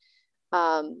that,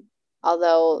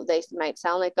 although they might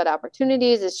sound like good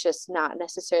opportunities, it's just not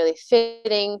necessarily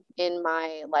fitting in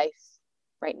my life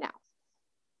right now.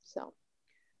 So.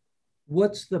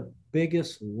 What's the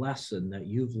biggest lesson that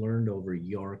you've learned over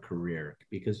your career?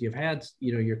 Because you've had,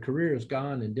 you know, your career has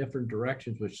gone in different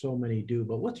directions, which so many do,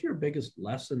 but what's your biggest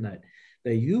lesson that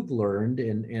you've learned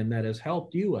and that has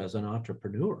helped you as an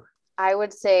entrepreneur? I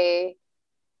would say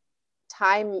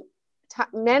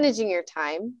managing your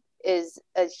time is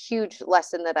a huge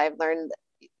lesson that I've learned,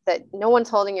 that no one's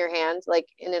holding your hand, like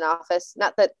in an office,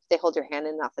 not that they hold your hand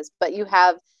in an office, but you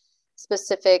have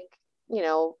specific, you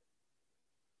know,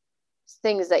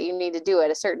 things that you need to do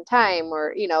at a certain time,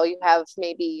 or, you know, you have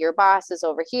maybe your boss is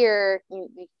over here,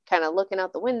 you kind of looking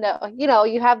out the window, you know,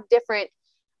 you have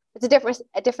it's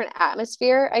a different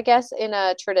atmosphere, I guess, in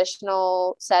a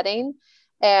traditional setting.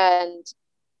 And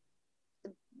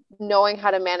knowing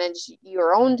how to manage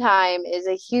your own time is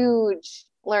a huge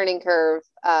learning curve.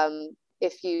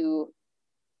 If you're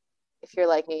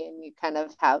like me and you kind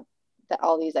of have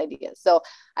all these ideas. So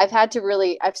I've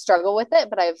struggled with it,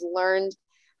 but I've learned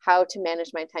how to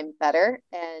manage my time better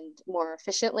and more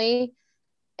efficiently.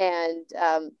 And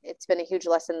it's been a huge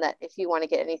lesson that if you want to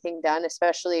get anything done,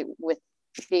 especially with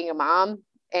being a mom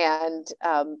and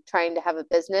trying to have a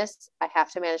business, I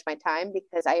have to manage my time,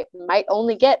 because I might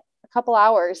only get a couple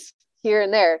hours here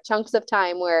and there, chunks of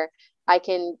time where I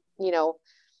can, you know,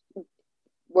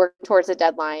 work towards a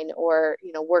deadline, or,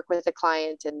 you know, work with a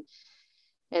client,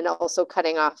 and also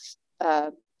cutting off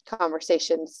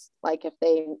conversations. Like if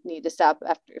they need to stop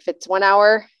if it's 1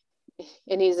 hour,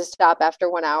 it needs to stop after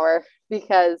 1 hour,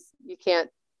 because you can't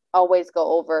always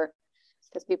go over,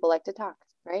 because people like to talk,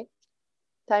 right?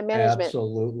 Time management.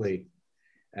 Absolutely.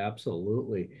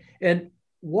 Absolutely. And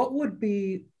what would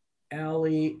be,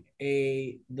 Allie,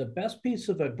 the best piece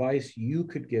of advice you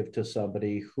could give to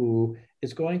somebody who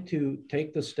is going to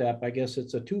take the step? I guess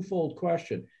it's a twofold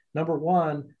question. Number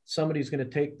one, somebody's going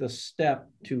to take the step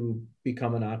to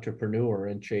become an entrepreneur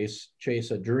and chase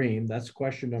a dream. That's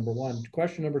question number one.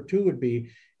 Question number two would be,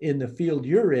 in the field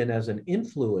you're in as an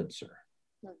influencer,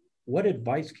 what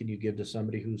advice can you give to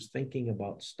somebody who's thinking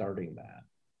about starting that?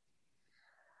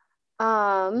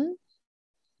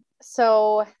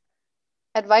 So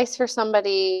advice for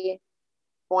somebody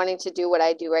wanting to do what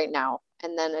I do right now,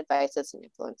 and then advice as an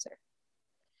influencer.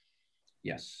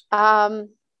 Yes.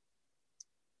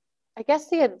 I guess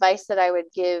the advice that I would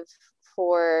give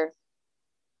for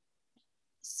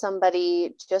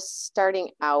somebody just starting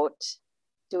out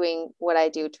doing what I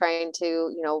do, trying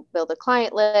to, build a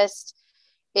client list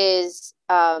is,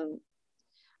 I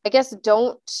guess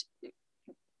don't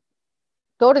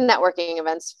go to networking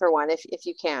events for one, if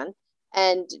you can,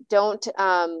 and don't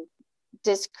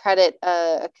discredit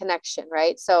a connection,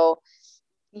 right? So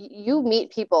you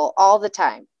meet people all the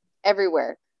time,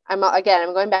 everywhere. I'm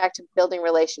going back to building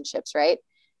relationships, right?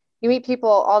 You meet people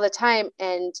all the time,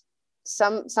 and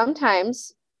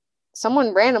sometimes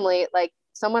someone randomly, like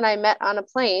someone I met on a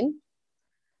plane,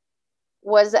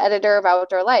 was the editor of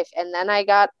Outdoor Life, and then I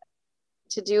got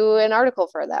to do an article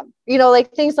for them,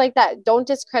 like things like that. Don't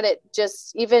discredit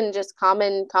just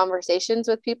common conversations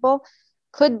with people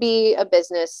could be a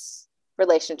business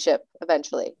relationship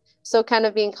eventually. So kind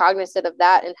of being cognizant of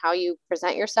that and how you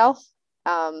present yourself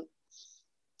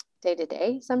day to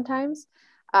day sometimes.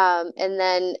 And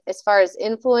then as far as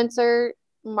influencer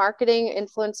marketing,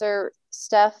 influencer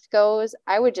stuff goes,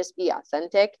 I would just be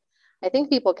authentic. I think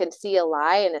people can see a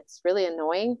lie, and it's really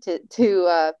annoying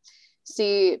to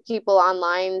see people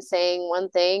online saying one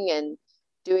thing and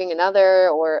doing another,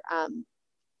 or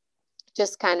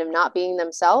just kind of not being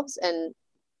themselves. And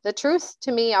the truth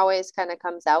to me always kind of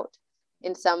comes out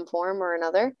in some form or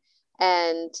another.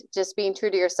 And just being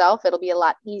true to yourself, it'll be a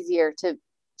lot easier to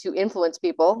influence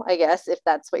people, I guess, if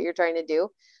that's what you're trying to do,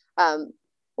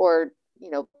 or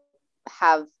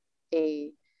have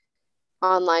a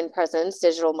online presence,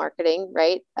 digital marketing,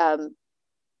 right?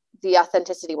 The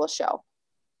authenticity will show.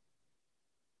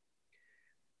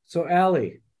 So,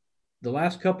 Allie, the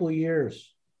last couple of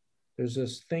years, there's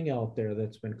this thing out there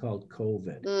that's been called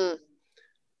COVID.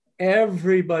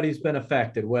 Everybody's been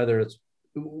affected, whether it's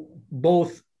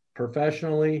both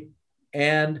professionally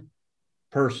and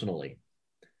personally.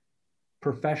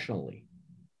 Professionally,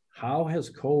 how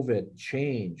has COVID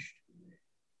changed,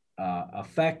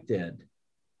 affected,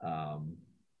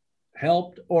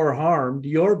 helped, or harmed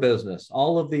your business?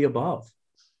 All of the above.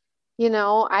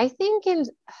 I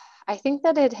think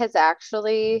that it has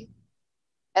actually,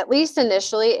 at least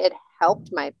initially, it helped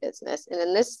my business. And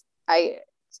in this,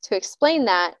 to explain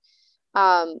that,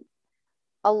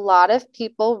 a lot of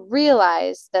people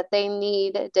realize that they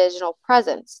need digital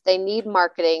presence. They need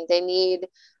marketing. They need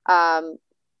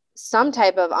some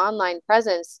type of online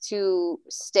presence to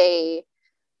stay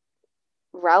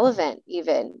relevant,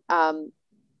 even.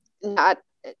 Not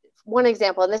one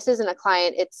example, and this isn't a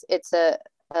client, it's a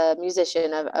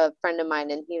musician, a friend of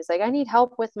mine, and he was like, I need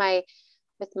help with my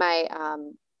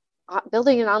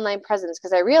building an online presence,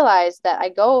 because I realized that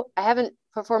I haven't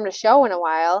performed a show in a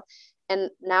while, and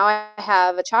now I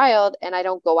have a child and I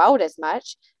don't go out as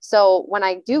much. So when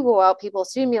I do go out, people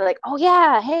see me like, oh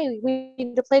yeah, hey, we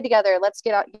need to play together, let's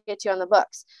get you on the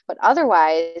books. But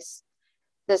otherwise,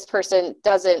 this person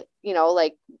doesn't,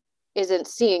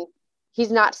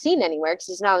 he's not seen anywhere because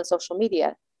he's not on social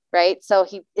media, right? So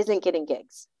he isn't getting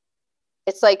gigs.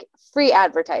 It's like free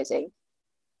advertising,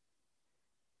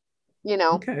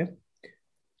 Okay.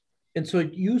 And so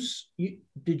you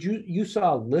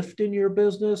saw a lift in your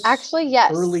business? Actually,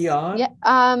 yes. Early on? Yeah.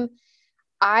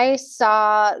 I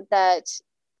saw that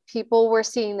people were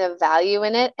seeing the value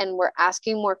in it and were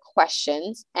asking more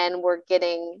questions, and were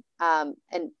getting,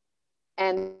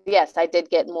 and yes, I did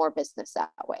get more business that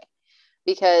way,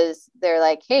 because they're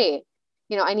like, hey,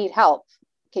 I need help.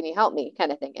 Can you help me,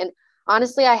 kind of thing. And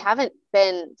honestly, I haven't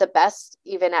been the best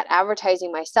even at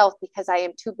advertising myself, because I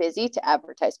am too busy to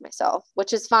advertise myself,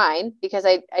 which is fine, because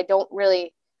I don't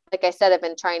really, like I said, I've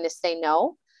been trying to say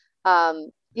no.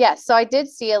 So I did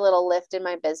see a little lift in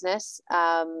my business,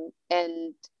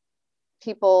 and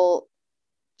people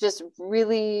just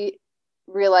really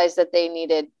realized that they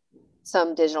needed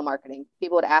some digital marketing.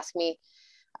 People would ask me,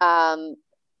 about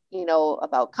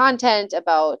content,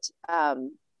 about,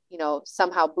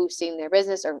 somehow boosting their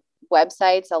business or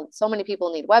websites. So many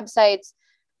people need websites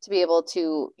to be able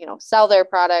to, sell their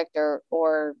product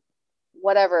or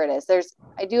whatever it is.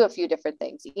 I do a few different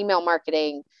things: email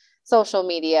marketing, social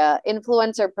media,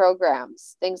 influencer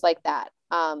programs, things like that.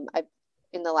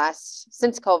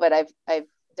 Since COVID, I've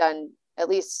done at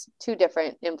least 2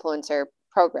 different influencer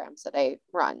programs that I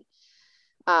run.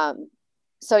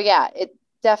 So yeah, it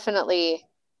definitely,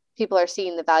 people are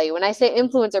seeing the value. When I say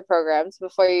influencer programs,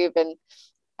 before you even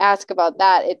ask about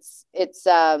that,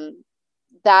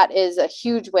 that is a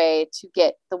huge way to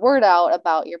get the word out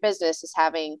about your business, is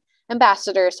having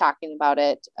ambassadors talking about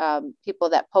it, people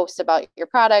that post about your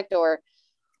product or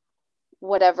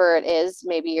whatever it is,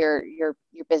 maybe your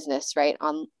business, right,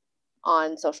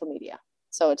 on social media.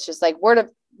 So it's just like word of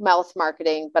mouth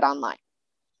marketing, but online.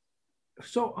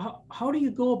 So how do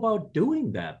you go about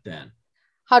doing that then?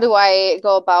 How do I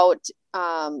go about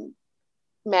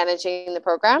managing the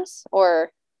programs?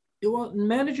 Or well,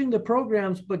 managing the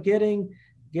programs, but getting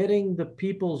the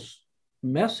people's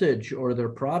message or their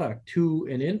product to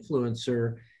an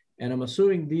influencer. And I'm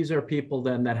assuming these are people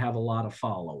then that have a lot of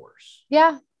followers.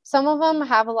 Yeah, some of them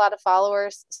have a lot of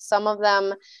followers. Some of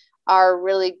them are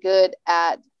really good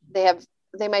at,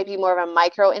 they might be more of a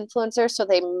micro influencer, so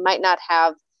they might not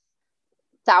have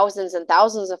thousands and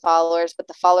thousands of followers, but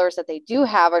the followers that they do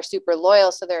have are super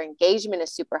loyal, so their engagement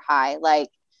is super high. Like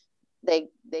they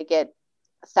get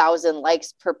 1,000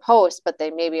 likes per post, but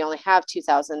they maybe only have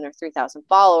 2,000 or 3,000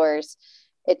 followers.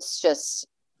 It just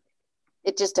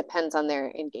depends on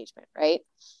their engagement, right?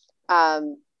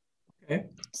 Okay.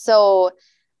 So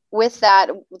with that,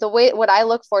 what I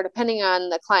look for, depending on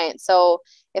the client. So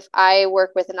if I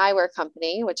work with an eyewear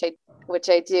company, which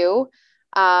I do,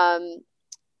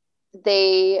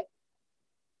 they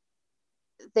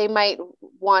might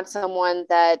want someone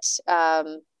that,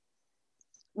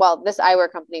 this eyewear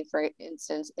company, for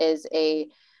instance, is a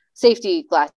safety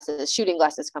glasses, shooting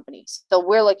glasses company. So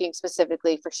we're looking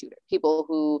specifically for people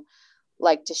who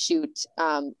like to shoot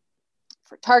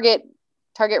for target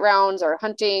rounds or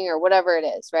hunting or whatever it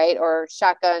is, right? Or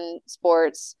shotgun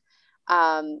sports.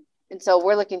 And so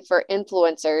we're looking for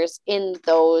influencers in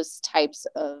those types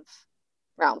of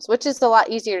realms, which is a lot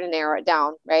easier to narrow it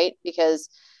down, right? Because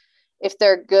if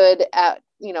they're good at,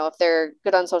 if they're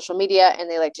good on social media and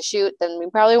they like to shoot, then we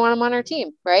probably want them on our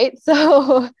team, right?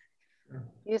 So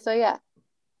yeah.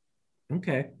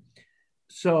 Okay.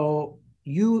 So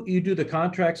you do the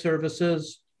contract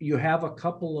services. You have a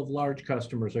couple of large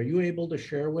customers. Are you able to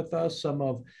share with us some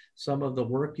of the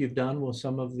work you've done with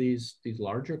some of these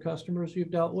larger customers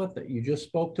you've dealt with? That you just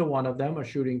spoke to one of them, a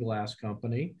shooting glass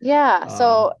company. Yeah.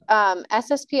 So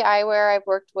SSP Eyewear I've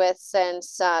worked with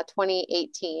since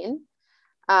 2018.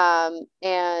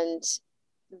 And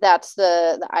that's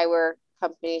the eyewear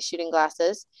company, shooting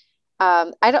glasses.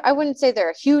 I wouldn't say they're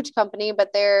a huge company,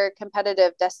 but they're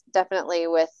competitive definitely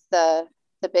with the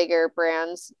bigger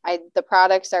brands. The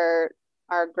products are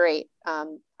great.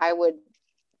 I would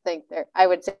say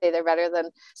they're better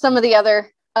than some of the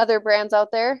other brands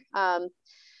out there.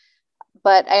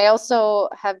 But I also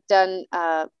have done,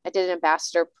 I did an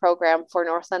ambassador program for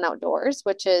Northland Outdoors,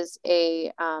 which is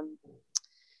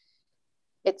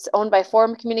it's owned by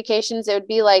Forum Communications. It would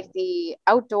be like the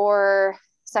outdoor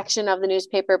section of the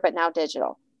newspaper, but now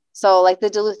digital. So like the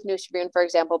Duluth News Tribune, for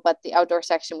example, but the outdoor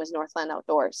section was Northland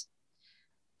Outdoors.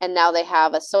 And now they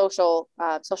have a social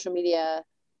media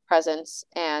presence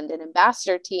and an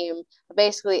ambassador team,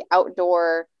 basically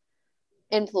outdoor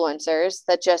influencers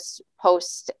that just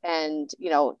post and,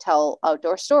 tell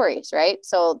outdoor stories, right?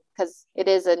 So, because it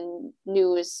is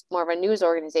more of a news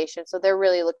organization. So they're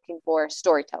really looking for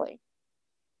storytelling.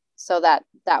 So that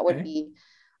would be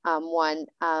one.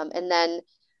 And then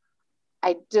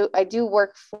I do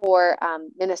work for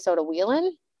Minnesota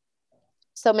Wheelin'.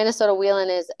 So Minnesota Wheelin'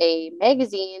 is a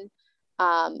magazine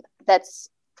that's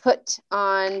put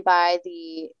on by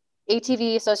the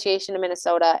ATV Association of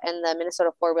Minnesota and the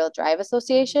Minnesota Four-Wheel Drive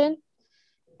Association.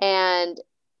 And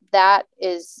that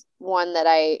is one that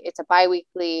it's a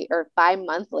bi-monthly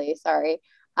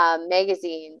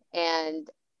magazine, and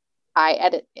I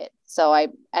edit it. So I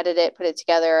edit it, put it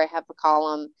together. I have a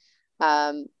column,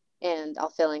 and I'll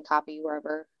fill in copy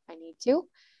wherever I need to.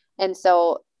 And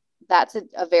so that's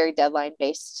a very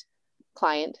deadline-based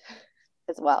client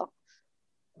as well.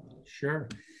 Sure.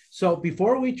 So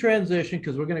before we transition,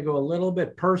 because we're going to go a little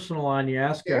bit personal on you,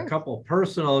 ask Sure. a couple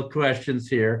personal questions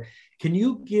here. Can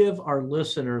you give our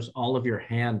listeners all of your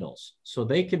handles so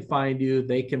they can find you,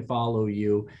 they can follow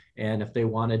you, and if they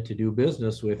wanted to do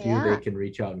business with you, they can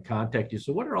reach out and contact you.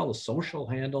 So what are all the social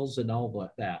handles and all of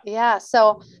that? Yeah.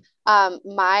 So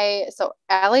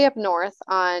Allie Up North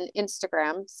on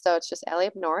Instagram. So it's just Allie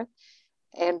Up North,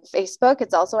 and Facebook,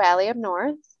 it's also Allie Up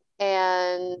North.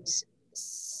 And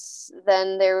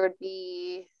then there would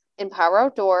be Empower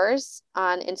Outdoors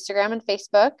on Instagram and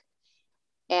Facebook,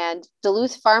 and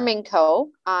Duluth Farming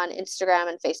Co. on Instagram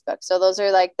and Facebook. So those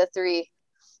are like the three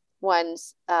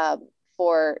ones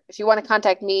for, if you want to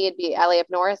contact me, it'd be Allie Up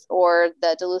North or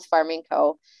the Duluth Farming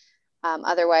Co.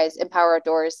 Otherwise, Empower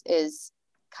Outdoors is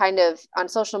kind of on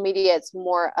social media. It's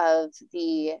more of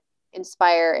the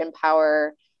inspire,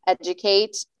 empower,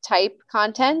 educate type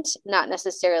content, not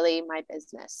necessarily my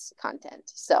business content.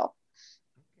 So,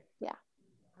 yeah.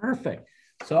 Perfect.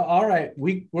 So, all right,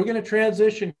 we're going to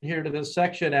transition here to this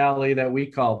section, Allie, that we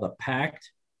call the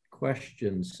packed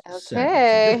questions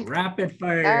section. So rapid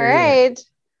fire. All right.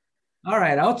 All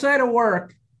right. Outside of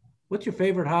work, what's your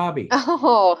favorite hobby?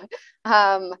 Oh,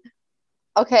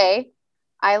 okay.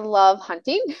 I love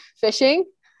hunting, fishing,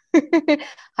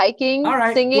 hiking, all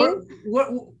right. singing.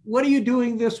 What are you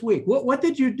doing this week? What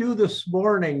did you do this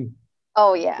morning?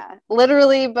 Oh yeah.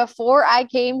 Literally before I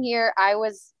came here, I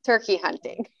was turkey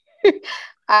hunting.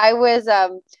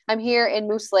 I'm here in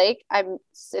Moose Lake. I'm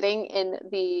sitting in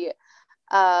the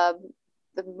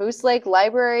Moose Lake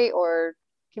Library or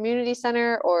Community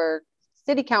Center or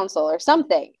City Council or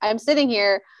something. I'm sitting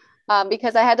here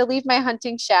because I had to leave my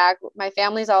hunting shack. My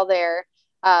family's all there.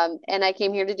 And I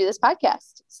came here to do this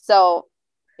podcast. So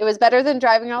it was better than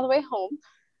driving all the way home.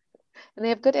 And they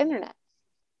have good internet.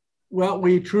 Well,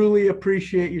 we truly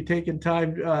appreciate you taking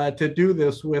time to do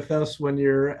this with us when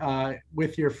you're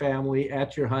with your family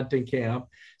at your hunting camp.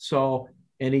 So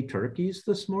any turkeys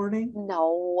this morning?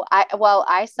 No,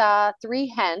 I saw 3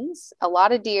 hens, a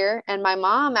lot of deer, and my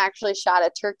mom actually shot a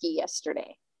turkey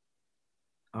yesterday.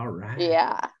 All right.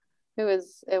 Yeah. It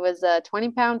was a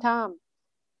 20-pound tom.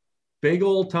 Big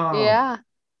old tom. Yeah.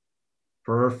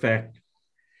 Perfect.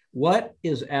 What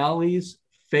is Allie's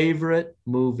favorite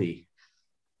movie?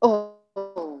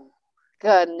 Oh,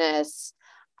 goodness.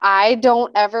 I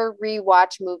don't ever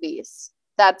rewatch movies.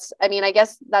 I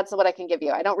guess that's what I can give you.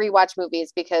 I don't rewatch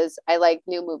movies because I like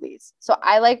new movies. So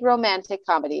I like romantic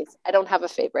comedies. I don't have a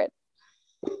favorite.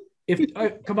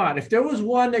 Come on, if there was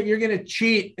one that you're going to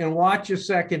cheat and watch a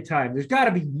second time, there's got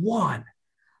to be one.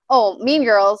 Oh, Mean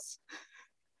Girls.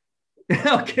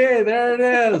 Okay, there it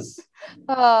is.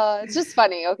 It's just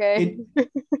funny. Okay.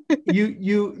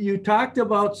 You talked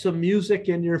about some music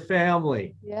in your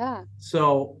family. Yeah.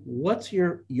 So what's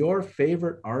your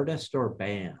favorite artist or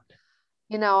band?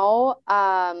 In the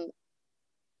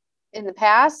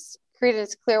past,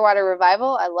 Creedence Clearwater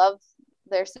Revival, I love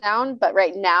their sound, but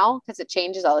right now, because it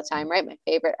changes all the time, right? My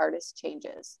favorite artist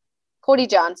changes. Cody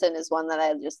Johnson is one that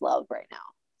I just love right now.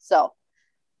 So,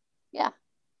 yeah.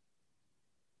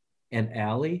 And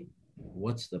Allie,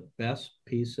 what's the best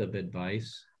piece of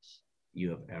advice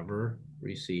you have ever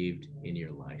received in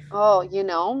your life? Oh,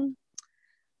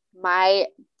 my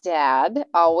dad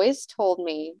always told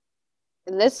me,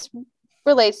 and this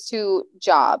relates to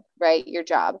job, right? Your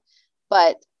job,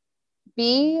 but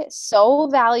be so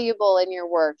valuable in your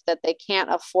work that they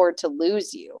can't afford to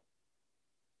lose you,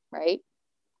 right?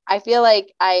 I feel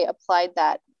like I applied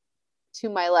that to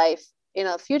my life in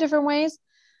a few different ways,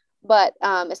 but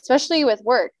especially with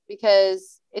work,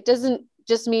 because it doesn't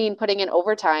just mean putting in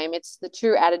overtime. It's the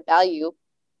true added value.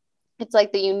 It's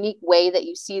like the unique way that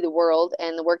you see the world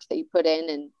and the work that you put in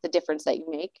and the difference that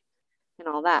you make and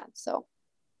all that. So,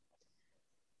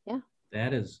 yeah.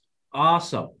 That is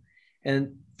awesome.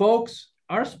 And folks,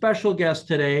 our special guest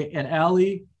today, and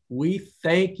Allie, we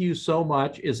thank you so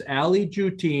much, is Allie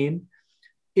Jutine,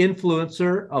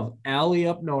 influencer of Allie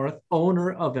Up North,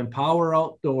 owner of Empower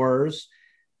Outdoors,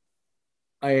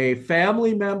 a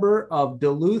family member of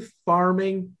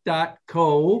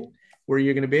DuluthFarming.co, where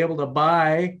you're going to be able to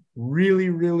buy really,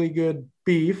 really good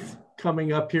beef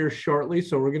coming up here shortly.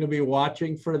 So we're going to be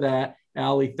watching for that.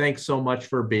 Allie, thanks so much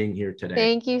for being here today.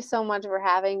 Thank you so much for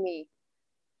having me.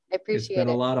 I appreciate it. It's been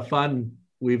a lot of fun.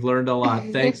 We've learned a lot.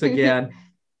 Thanks again.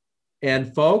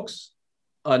 And folks,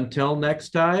 until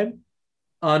next time,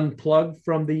 unplug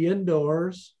from the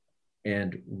indoors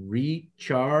and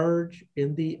recharge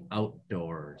in the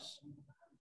outdoors.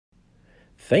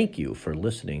 Thank you for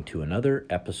listening to another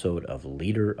episode of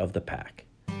Leader of the Pack.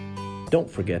 Don't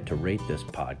forget to rate this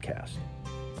podcast,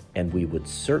 and we would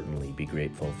certainly be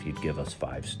grateful if you'd give us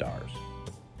 5 stars.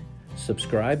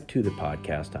 Subscribe to the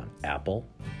podcast on Apple,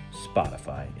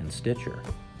 Spotify, and Stitcher.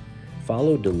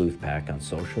 Follow Duluth Pack on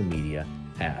social media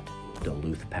at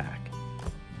Duluth Pack.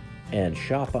 And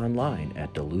shop online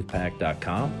at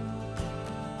DuluthPack.com.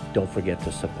 Don't forget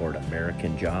to support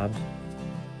American jobs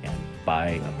and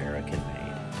buy American made.